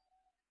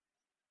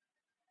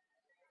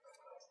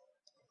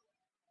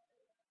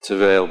 It's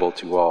available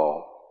to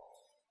all.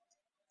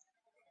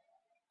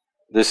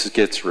 This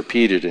gets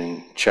repeated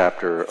in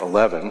chapter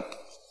 11.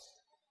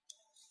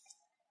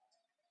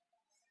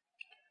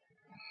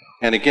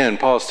 And again,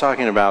 Paul's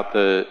talking about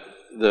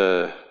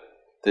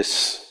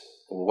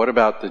what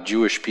about the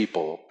Jewish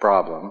people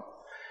problem?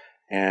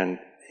 And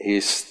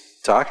he's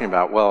talking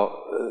about,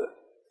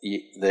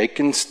 they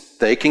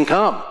can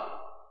come.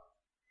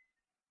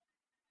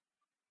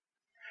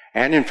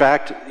 And in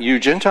fact, you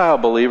Gentile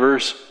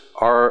believers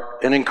are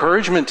an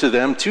encouragement to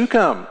them to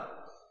come.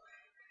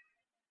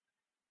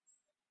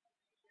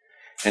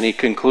 And he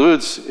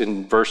concludes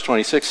in verse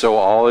 26, so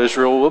all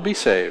Israel will be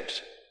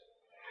saved.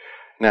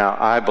 Now,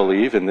 I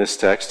believe in this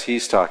text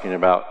he's talking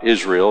about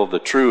Israel, the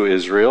true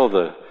Israel,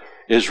 the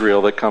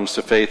Israel that comes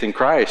to faith in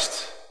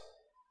Christ.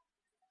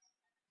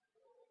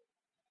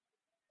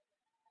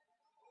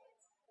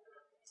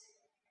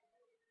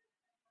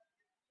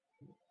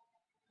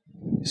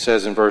 He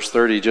says in verse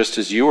 30, just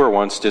as you were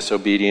once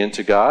disobedient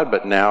to God,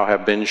 but now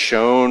have been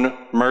shown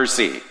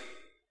mercy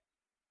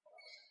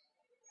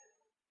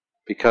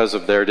because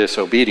of their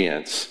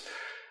disobedience.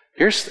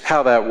 Here's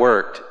how that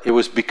worked. It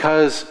was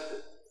because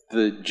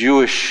the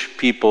Jewish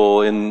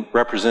people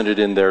represented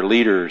in their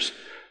leaders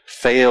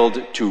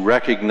failed to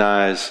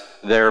recognize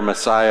their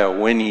Messiah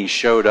when he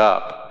showed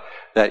up,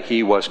 that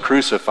he was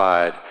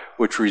crucified,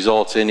 which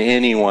results in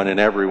anyone and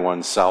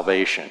everyone's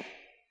salvation.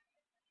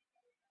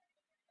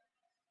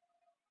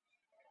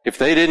 If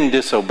they didn't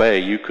disobey,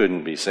 you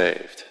couldn't be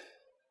saved.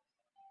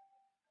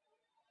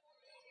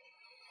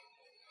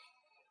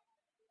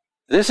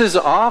 This is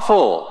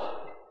awful.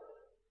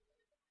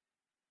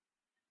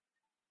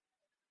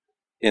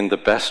 in the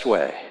best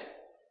way.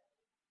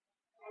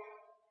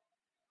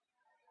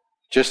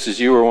 Just as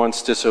you were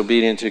once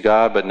disobedient to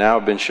God, but now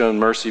have been shown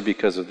mercy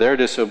because of their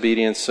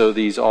disobedience, so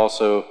these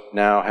also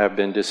now have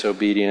been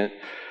disobedient,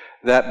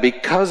 that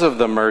because of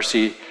the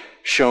mercy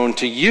shown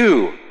to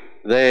you,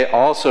 they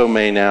also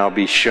may now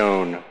be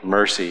shown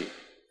mercy.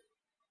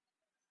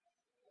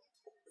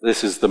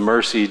 This is the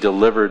mercy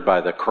delivered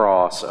by the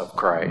cross of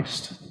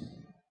Christ.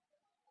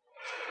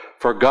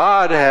 For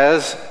God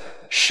has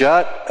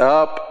shut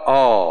up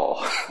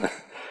all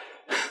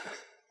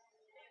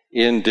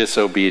in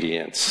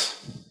disobedience.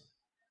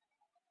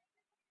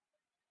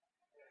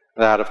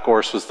 That, of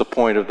course, was the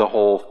point of the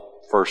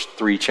whole first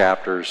 3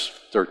 chapters,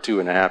 or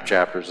 2.5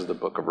 chapters of the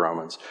book of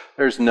Romans.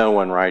 There's no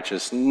one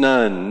righteous,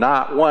 none,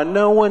 not one.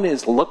 No one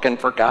is looking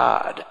for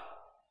God.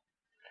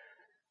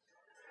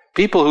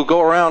 People who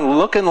go around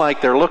looking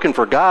like they're looking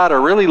for God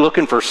are really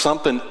looking for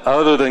something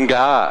other than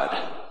God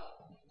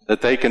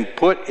that they can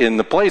put in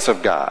the place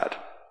of God.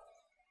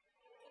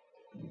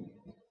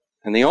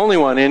 And the only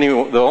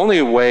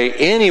way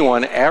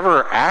anyone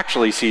ever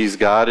actually sees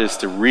God is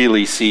to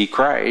really see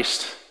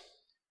Christ.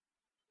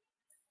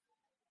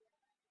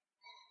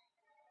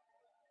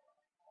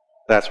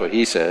 That's what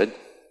he said.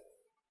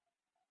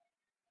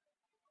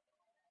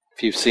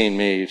 If you've seen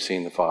me, you've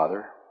seen the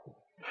Father.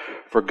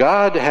 For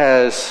God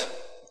has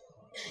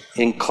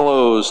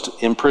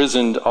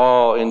imprisoned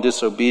all in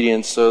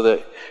disobedience so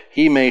that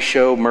he may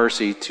show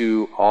mercy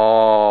to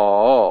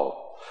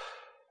all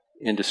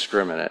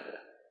indiscriminate.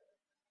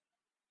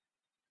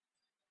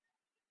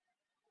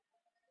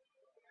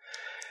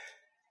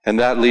 And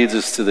that leads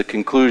us to the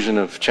conclusion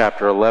of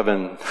chapter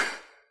 11.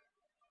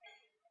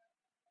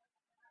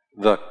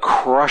 The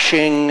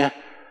crushing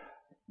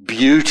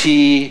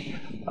beauty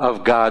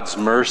of God's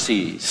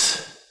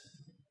mercies.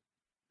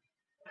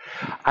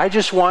 I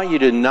just want you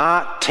to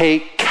not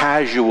take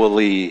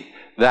casually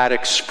that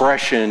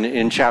expression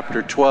in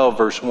chapter 12,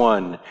 verse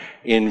 1,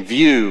 in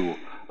view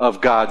of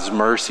God's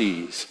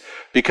mercies.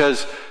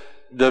 Because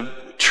the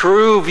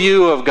true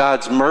view of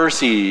God's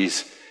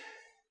mercies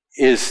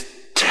is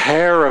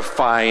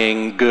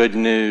terrifying good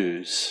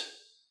news.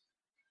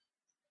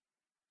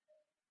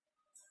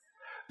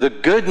 The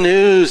good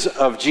news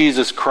of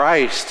Jesus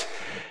Christ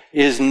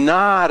is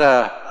not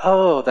a,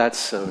 oh, that's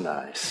so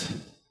nice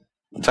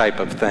type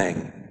of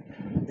thing.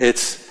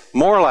 It's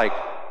more like,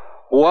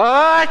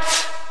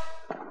 what?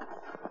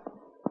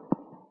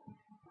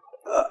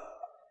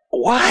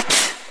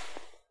 What?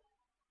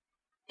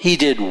 He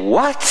did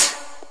what?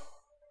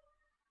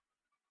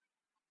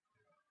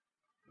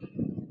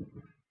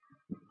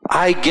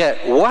 I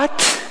get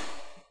what?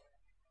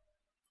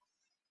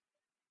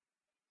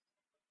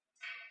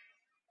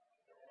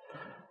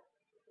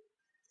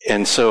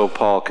 And so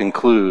Paul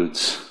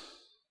concludes,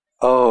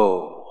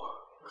 oh,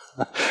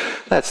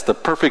 that's the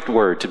perfect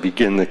word to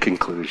begin the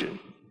conclusion.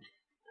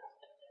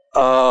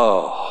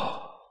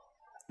 Oh,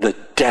 the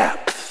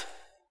depth.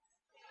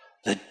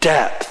 The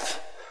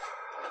depth.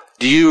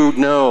 Do you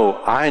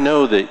know, I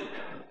know that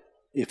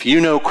if you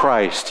know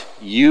Christ,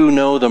 you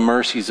know the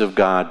mercies of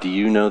God. Do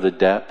you know the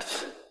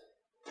depth?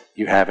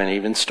 You haven't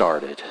even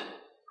started.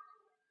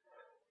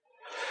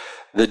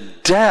 The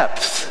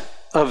depth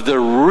of the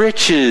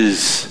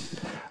riches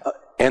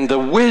and the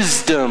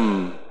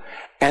wisdom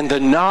and the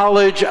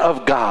knowledge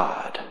of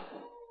God.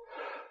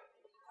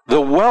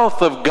 The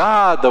wealth of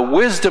God, the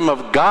wisdom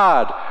of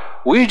God.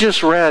 We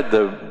just read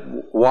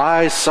the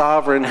wise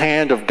sovereign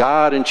hand of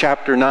God in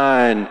chapter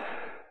 9.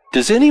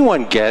 Does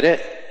anyone get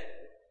it?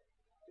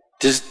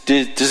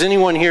 Does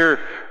anyone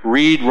here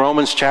read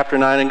Romans chapter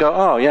 9 and go,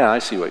 oh yeah, I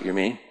see what you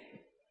mean?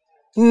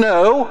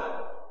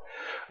 No.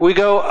 We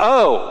go,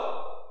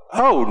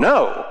 oh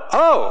no,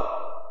 oh.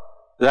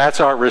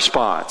 That's our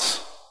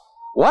response.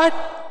 What?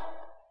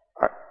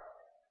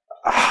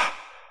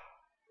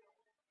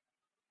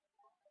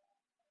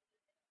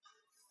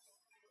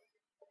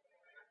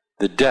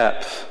 The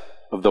depth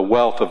of the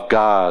wealth of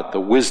God, the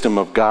wisdom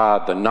of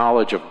God, the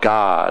knowledge of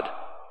God.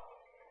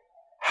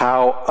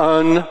 How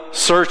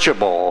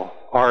unsearchable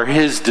are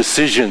his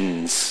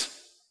decisions,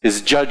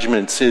 his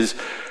judgments, his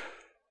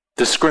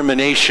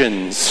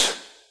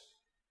discriminations.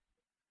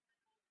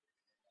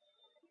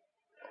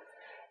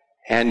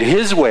 And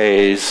his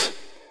ways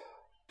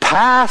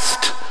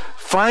past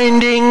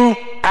finding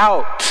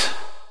out.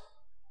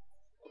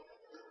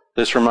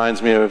 This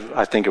reminds me of,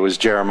 I think it was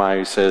Jeremiah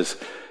who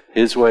says,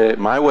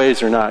 my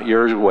ways are not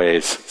your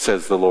ways,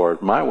 says the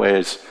Lord. My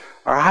ways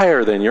are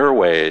higher than your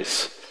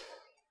ways.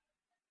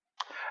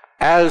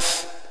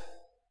 As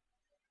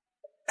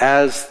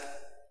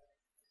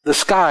the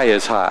sky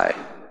is high.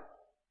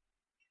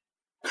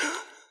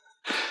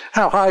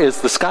 How high is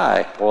the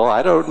sky? Well,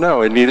 I don't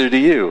know, and neither do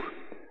you.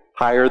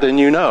 Higher than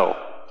you know.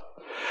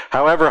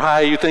 However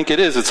high you think it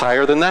is, it's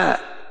higher than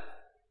that.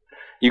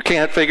 You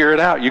can't figure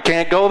it out. You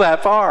can't go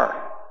that far.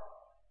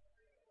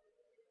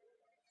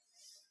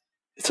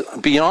 It's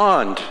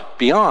beyond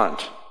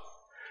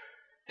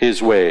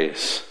his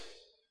ways.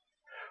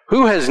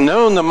 Who has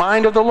known the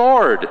mind of the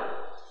Lord?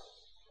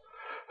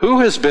 Who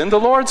has been the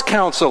Lord's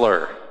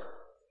counselor?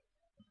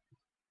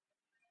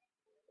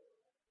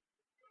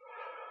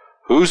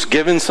 Who's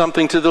given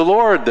something to the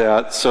Lord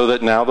so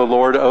that now the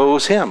Lord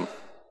owes him?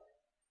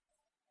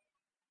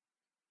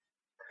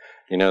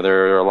 You know,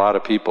 there are a lot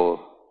of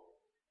people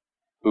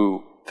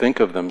who think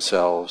of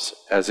themselves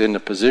as in the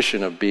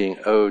position of being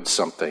owed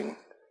something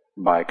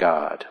by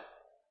God.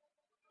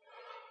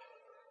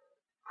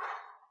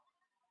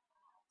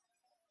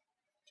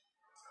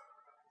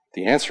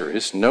 The answer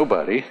is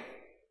nobody,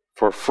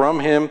 for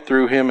from him,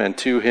 through him, and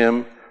to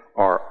him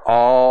are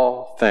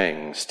all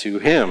things. To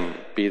him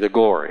be the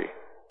glory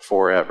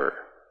forever.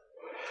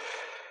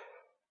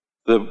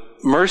 The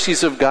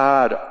mercies of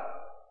God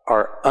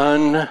are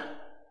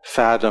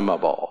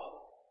unfathomable,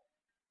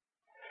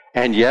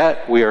 and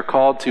yet we are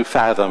called to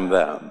fathom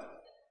them.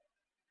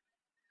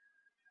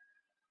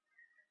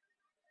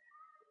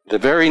 The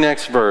very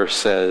next verse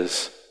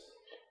says,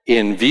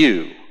 in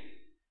view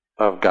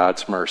of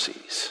God's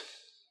mercies.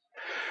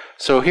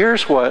 So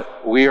here's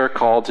what we are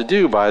called to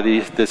do by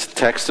this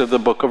text of the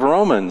book of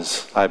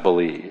Romans, I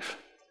believe.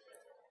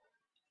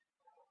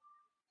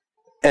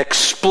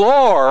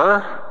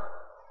 Explore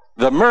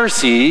the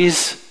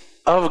mercies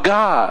of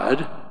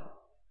God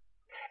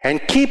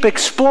and keep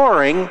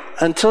exploring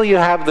until you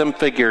have them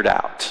figured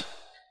out.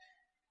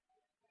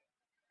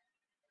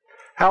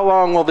 How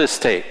long will this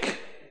take?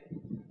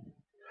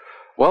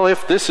 Well,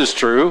 if this is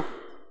true,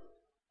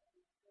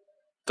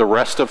 the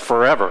rest of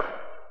forever.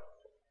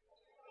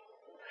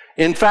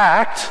 In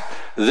fact,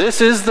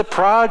 this is the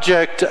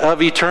project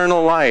of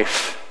eternal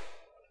life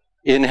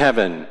in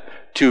heaven,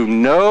 to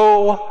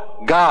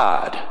know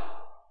God.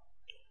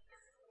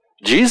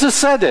 Jesus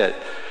said it.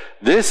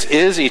 This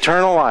is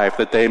eternal life,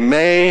 that they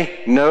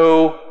may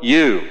know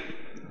you,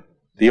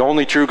 the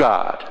only true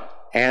God,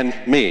 and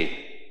me,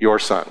 your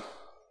Son.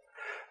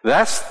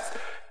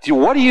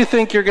 What do you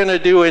think you're going to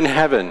do in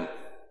heaven?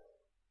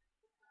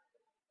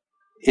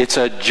 It's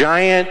a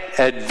giant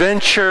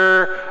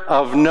adventure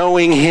of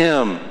knowing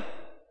him.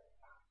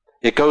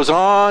 It goes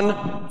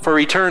on for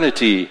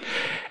eternity.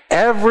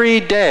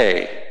 Every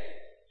day,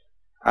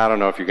 I don't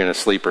know if you're going to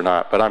sleep or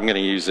not, but I'm going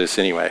to use this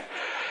anyway.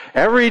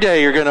 Every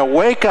day you're going to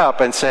wake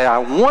up and say, I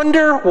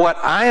wonder what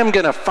I am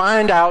going to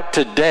find out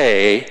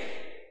today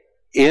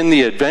in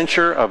the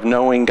adventure of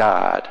knowing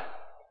God.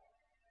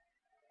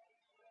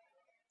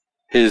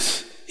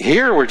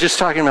 Here we're just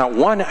talking about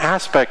one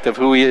aspect of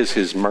who he is,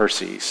 his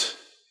mercies.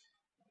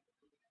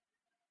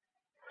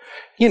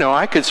 You know,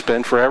 I could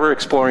spend forever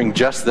exploring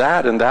just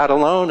that and that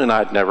alone, and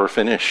I'd never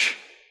finish.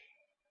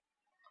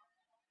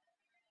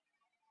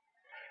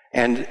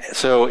 And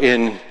so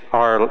in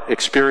our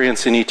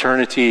experience in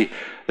eternity,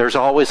 there's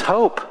always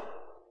hope.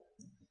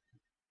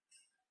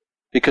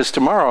 Because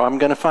tomorrow I'm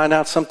going to find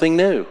out something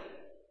new.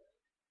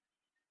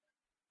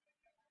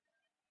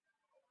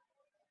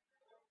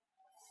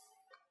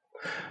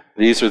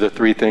 These are the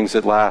three things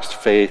that last: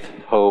 faith,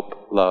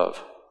 hope,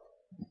 love.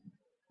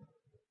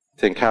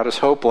 Think, how does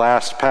hope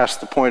last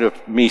past the point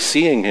of me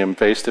seeing him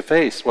face to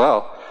face?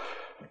 Well,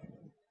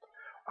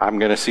 I'm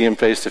going to see him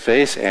face to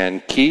face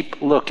and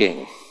keep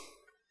looking.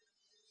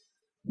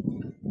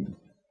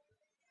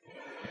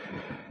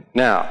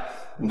 Now,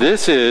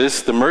 this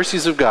is the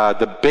mercies of God,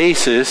 the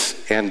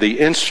basis and the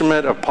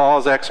instrument of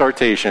Paul's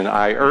exhortation.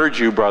 I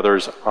urge you,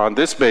 brothers, on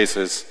this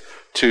basis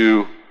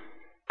to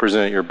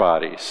present your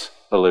bodies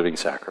a living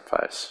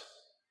sacrifice.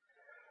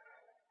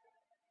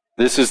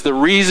 This is the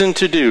reason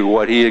to do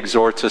what he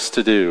exhorts us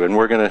to do. And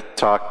we're going to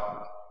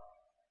talk,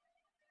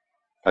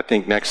 I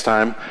think, next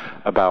time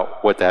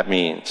about what that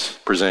means.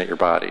 Present your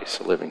bodies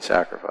a living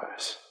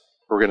sacrifice.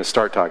 We're going to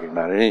start talking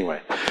about it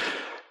anyway.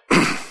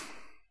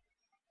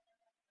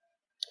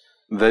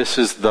 This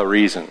is the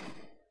reason.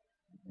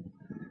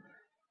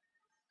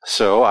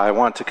 So I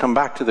want to come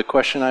back to the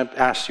question I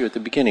asked you at the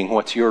beginning.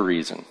 What's your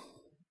reason?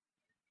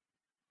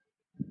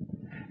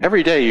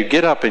 Every day you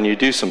get up and you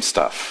do some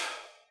stuff.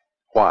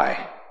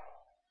 Why?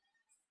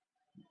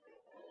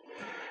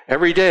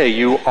 Every day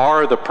you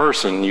are the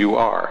person you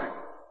are.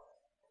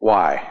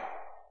 Why?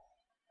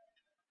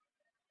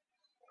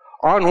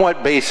 On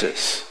what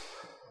basis?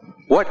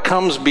 What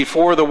comes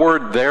before the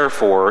word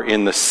therefore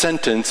in the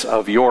sentence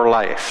of your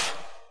life?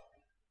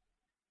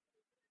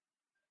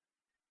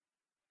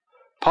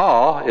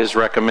 Paul is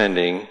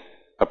recommending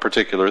a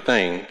particular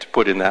thing to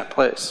put in that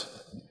place.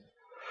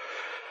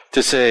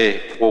 To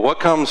say, well, what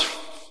comes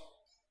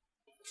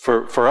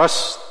for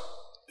us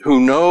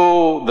who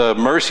know the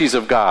mercies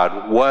of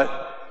God,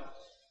 what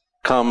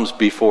comes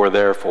before,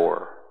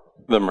 therefore,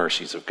 the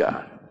mercies of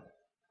God?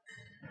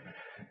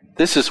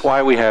 This is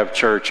why we have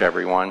church,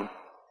 everyone.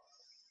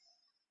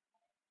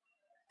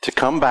 To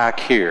come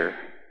back here,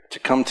 to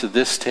come to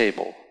this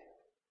table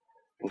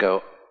and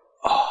go,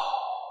 oh,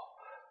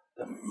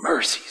 the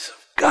mercies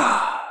of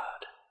God.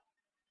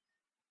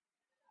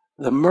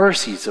 The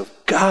mercies of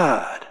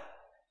God.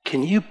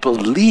 Can you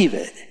believe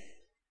it?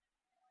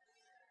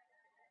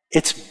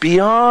 It's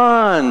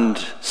beyond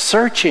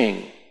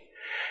searching.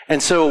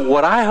 And so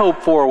what I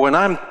hope for when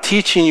I'm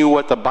teaching you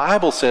what the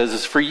Bible says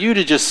is for you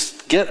to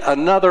just get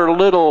another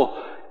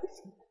little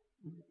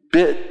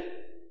bit,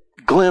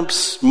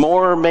 glimpse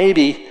more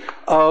maybe,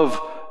 of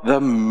the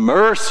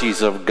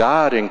mercies of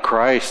God in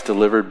Christ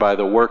delivered by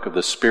the work of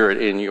the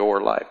Spirit in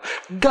your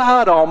life.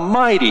 God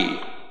Almighty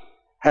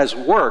has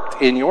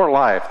worked in your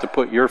life to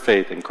put your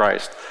faith in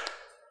Christ.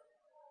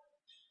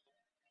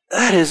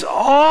 That is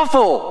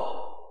awful.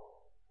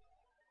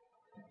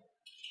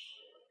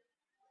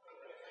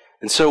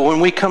 And so when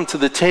we come to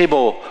the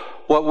table,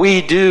 what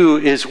we do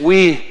is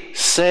we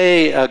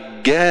say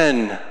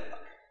again,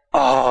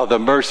 oh, the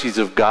mercies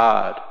of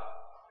God.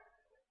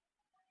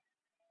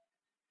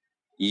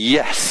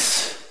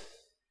 Yes.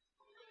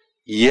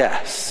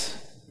 Yes.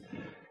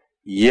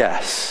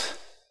 Yes.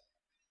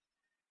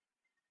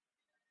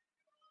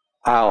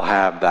 I'll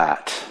have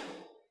that.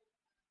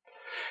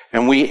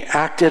 And we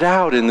act it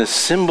out in the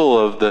symbol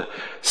of the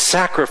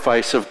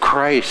sacrifice of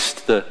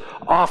Christ, the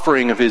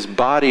offering of his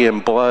body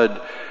and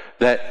blood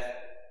that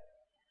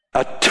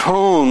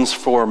atones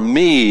for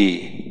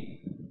me.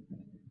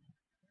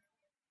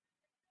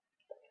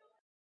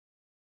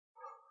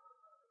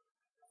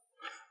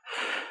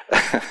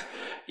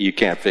 You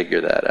can't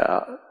figure that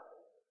out.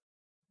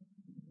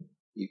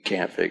 You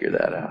can't figure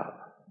that out.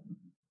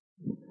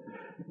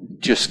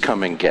 Just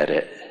come and get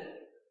it.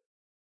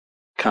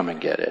 Come and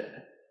get it.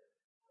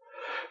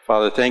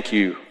 Father, thank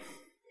you.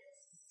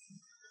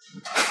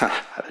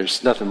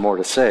 There's nothing more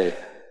to say.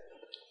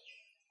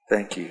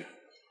 Thank you.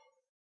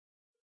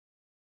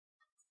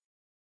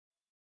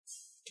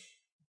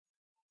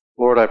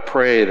 Lord, I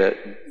pray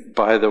that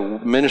by the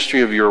ministry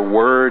of your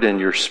word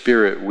and your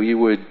spirit, we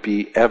would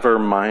be ever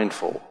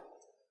mindful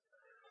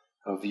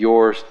of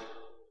your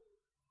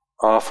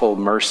awful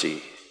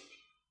mercy.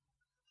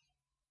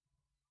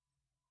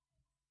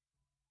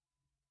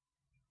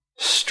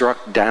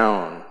 Struck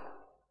down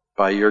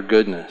by your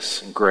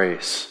goodness and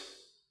grace,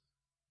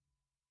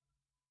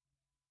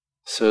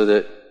 so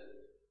that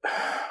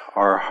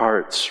our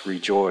hearts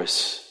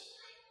rejoice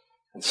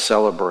and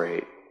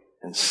celebrate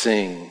and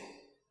sing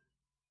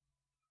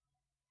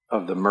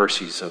of the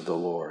mercies of the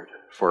Lord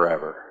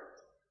forever.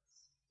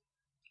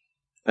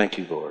 Thank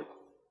you, Lord.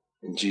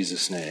 In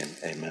Jesus' name,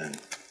 amen.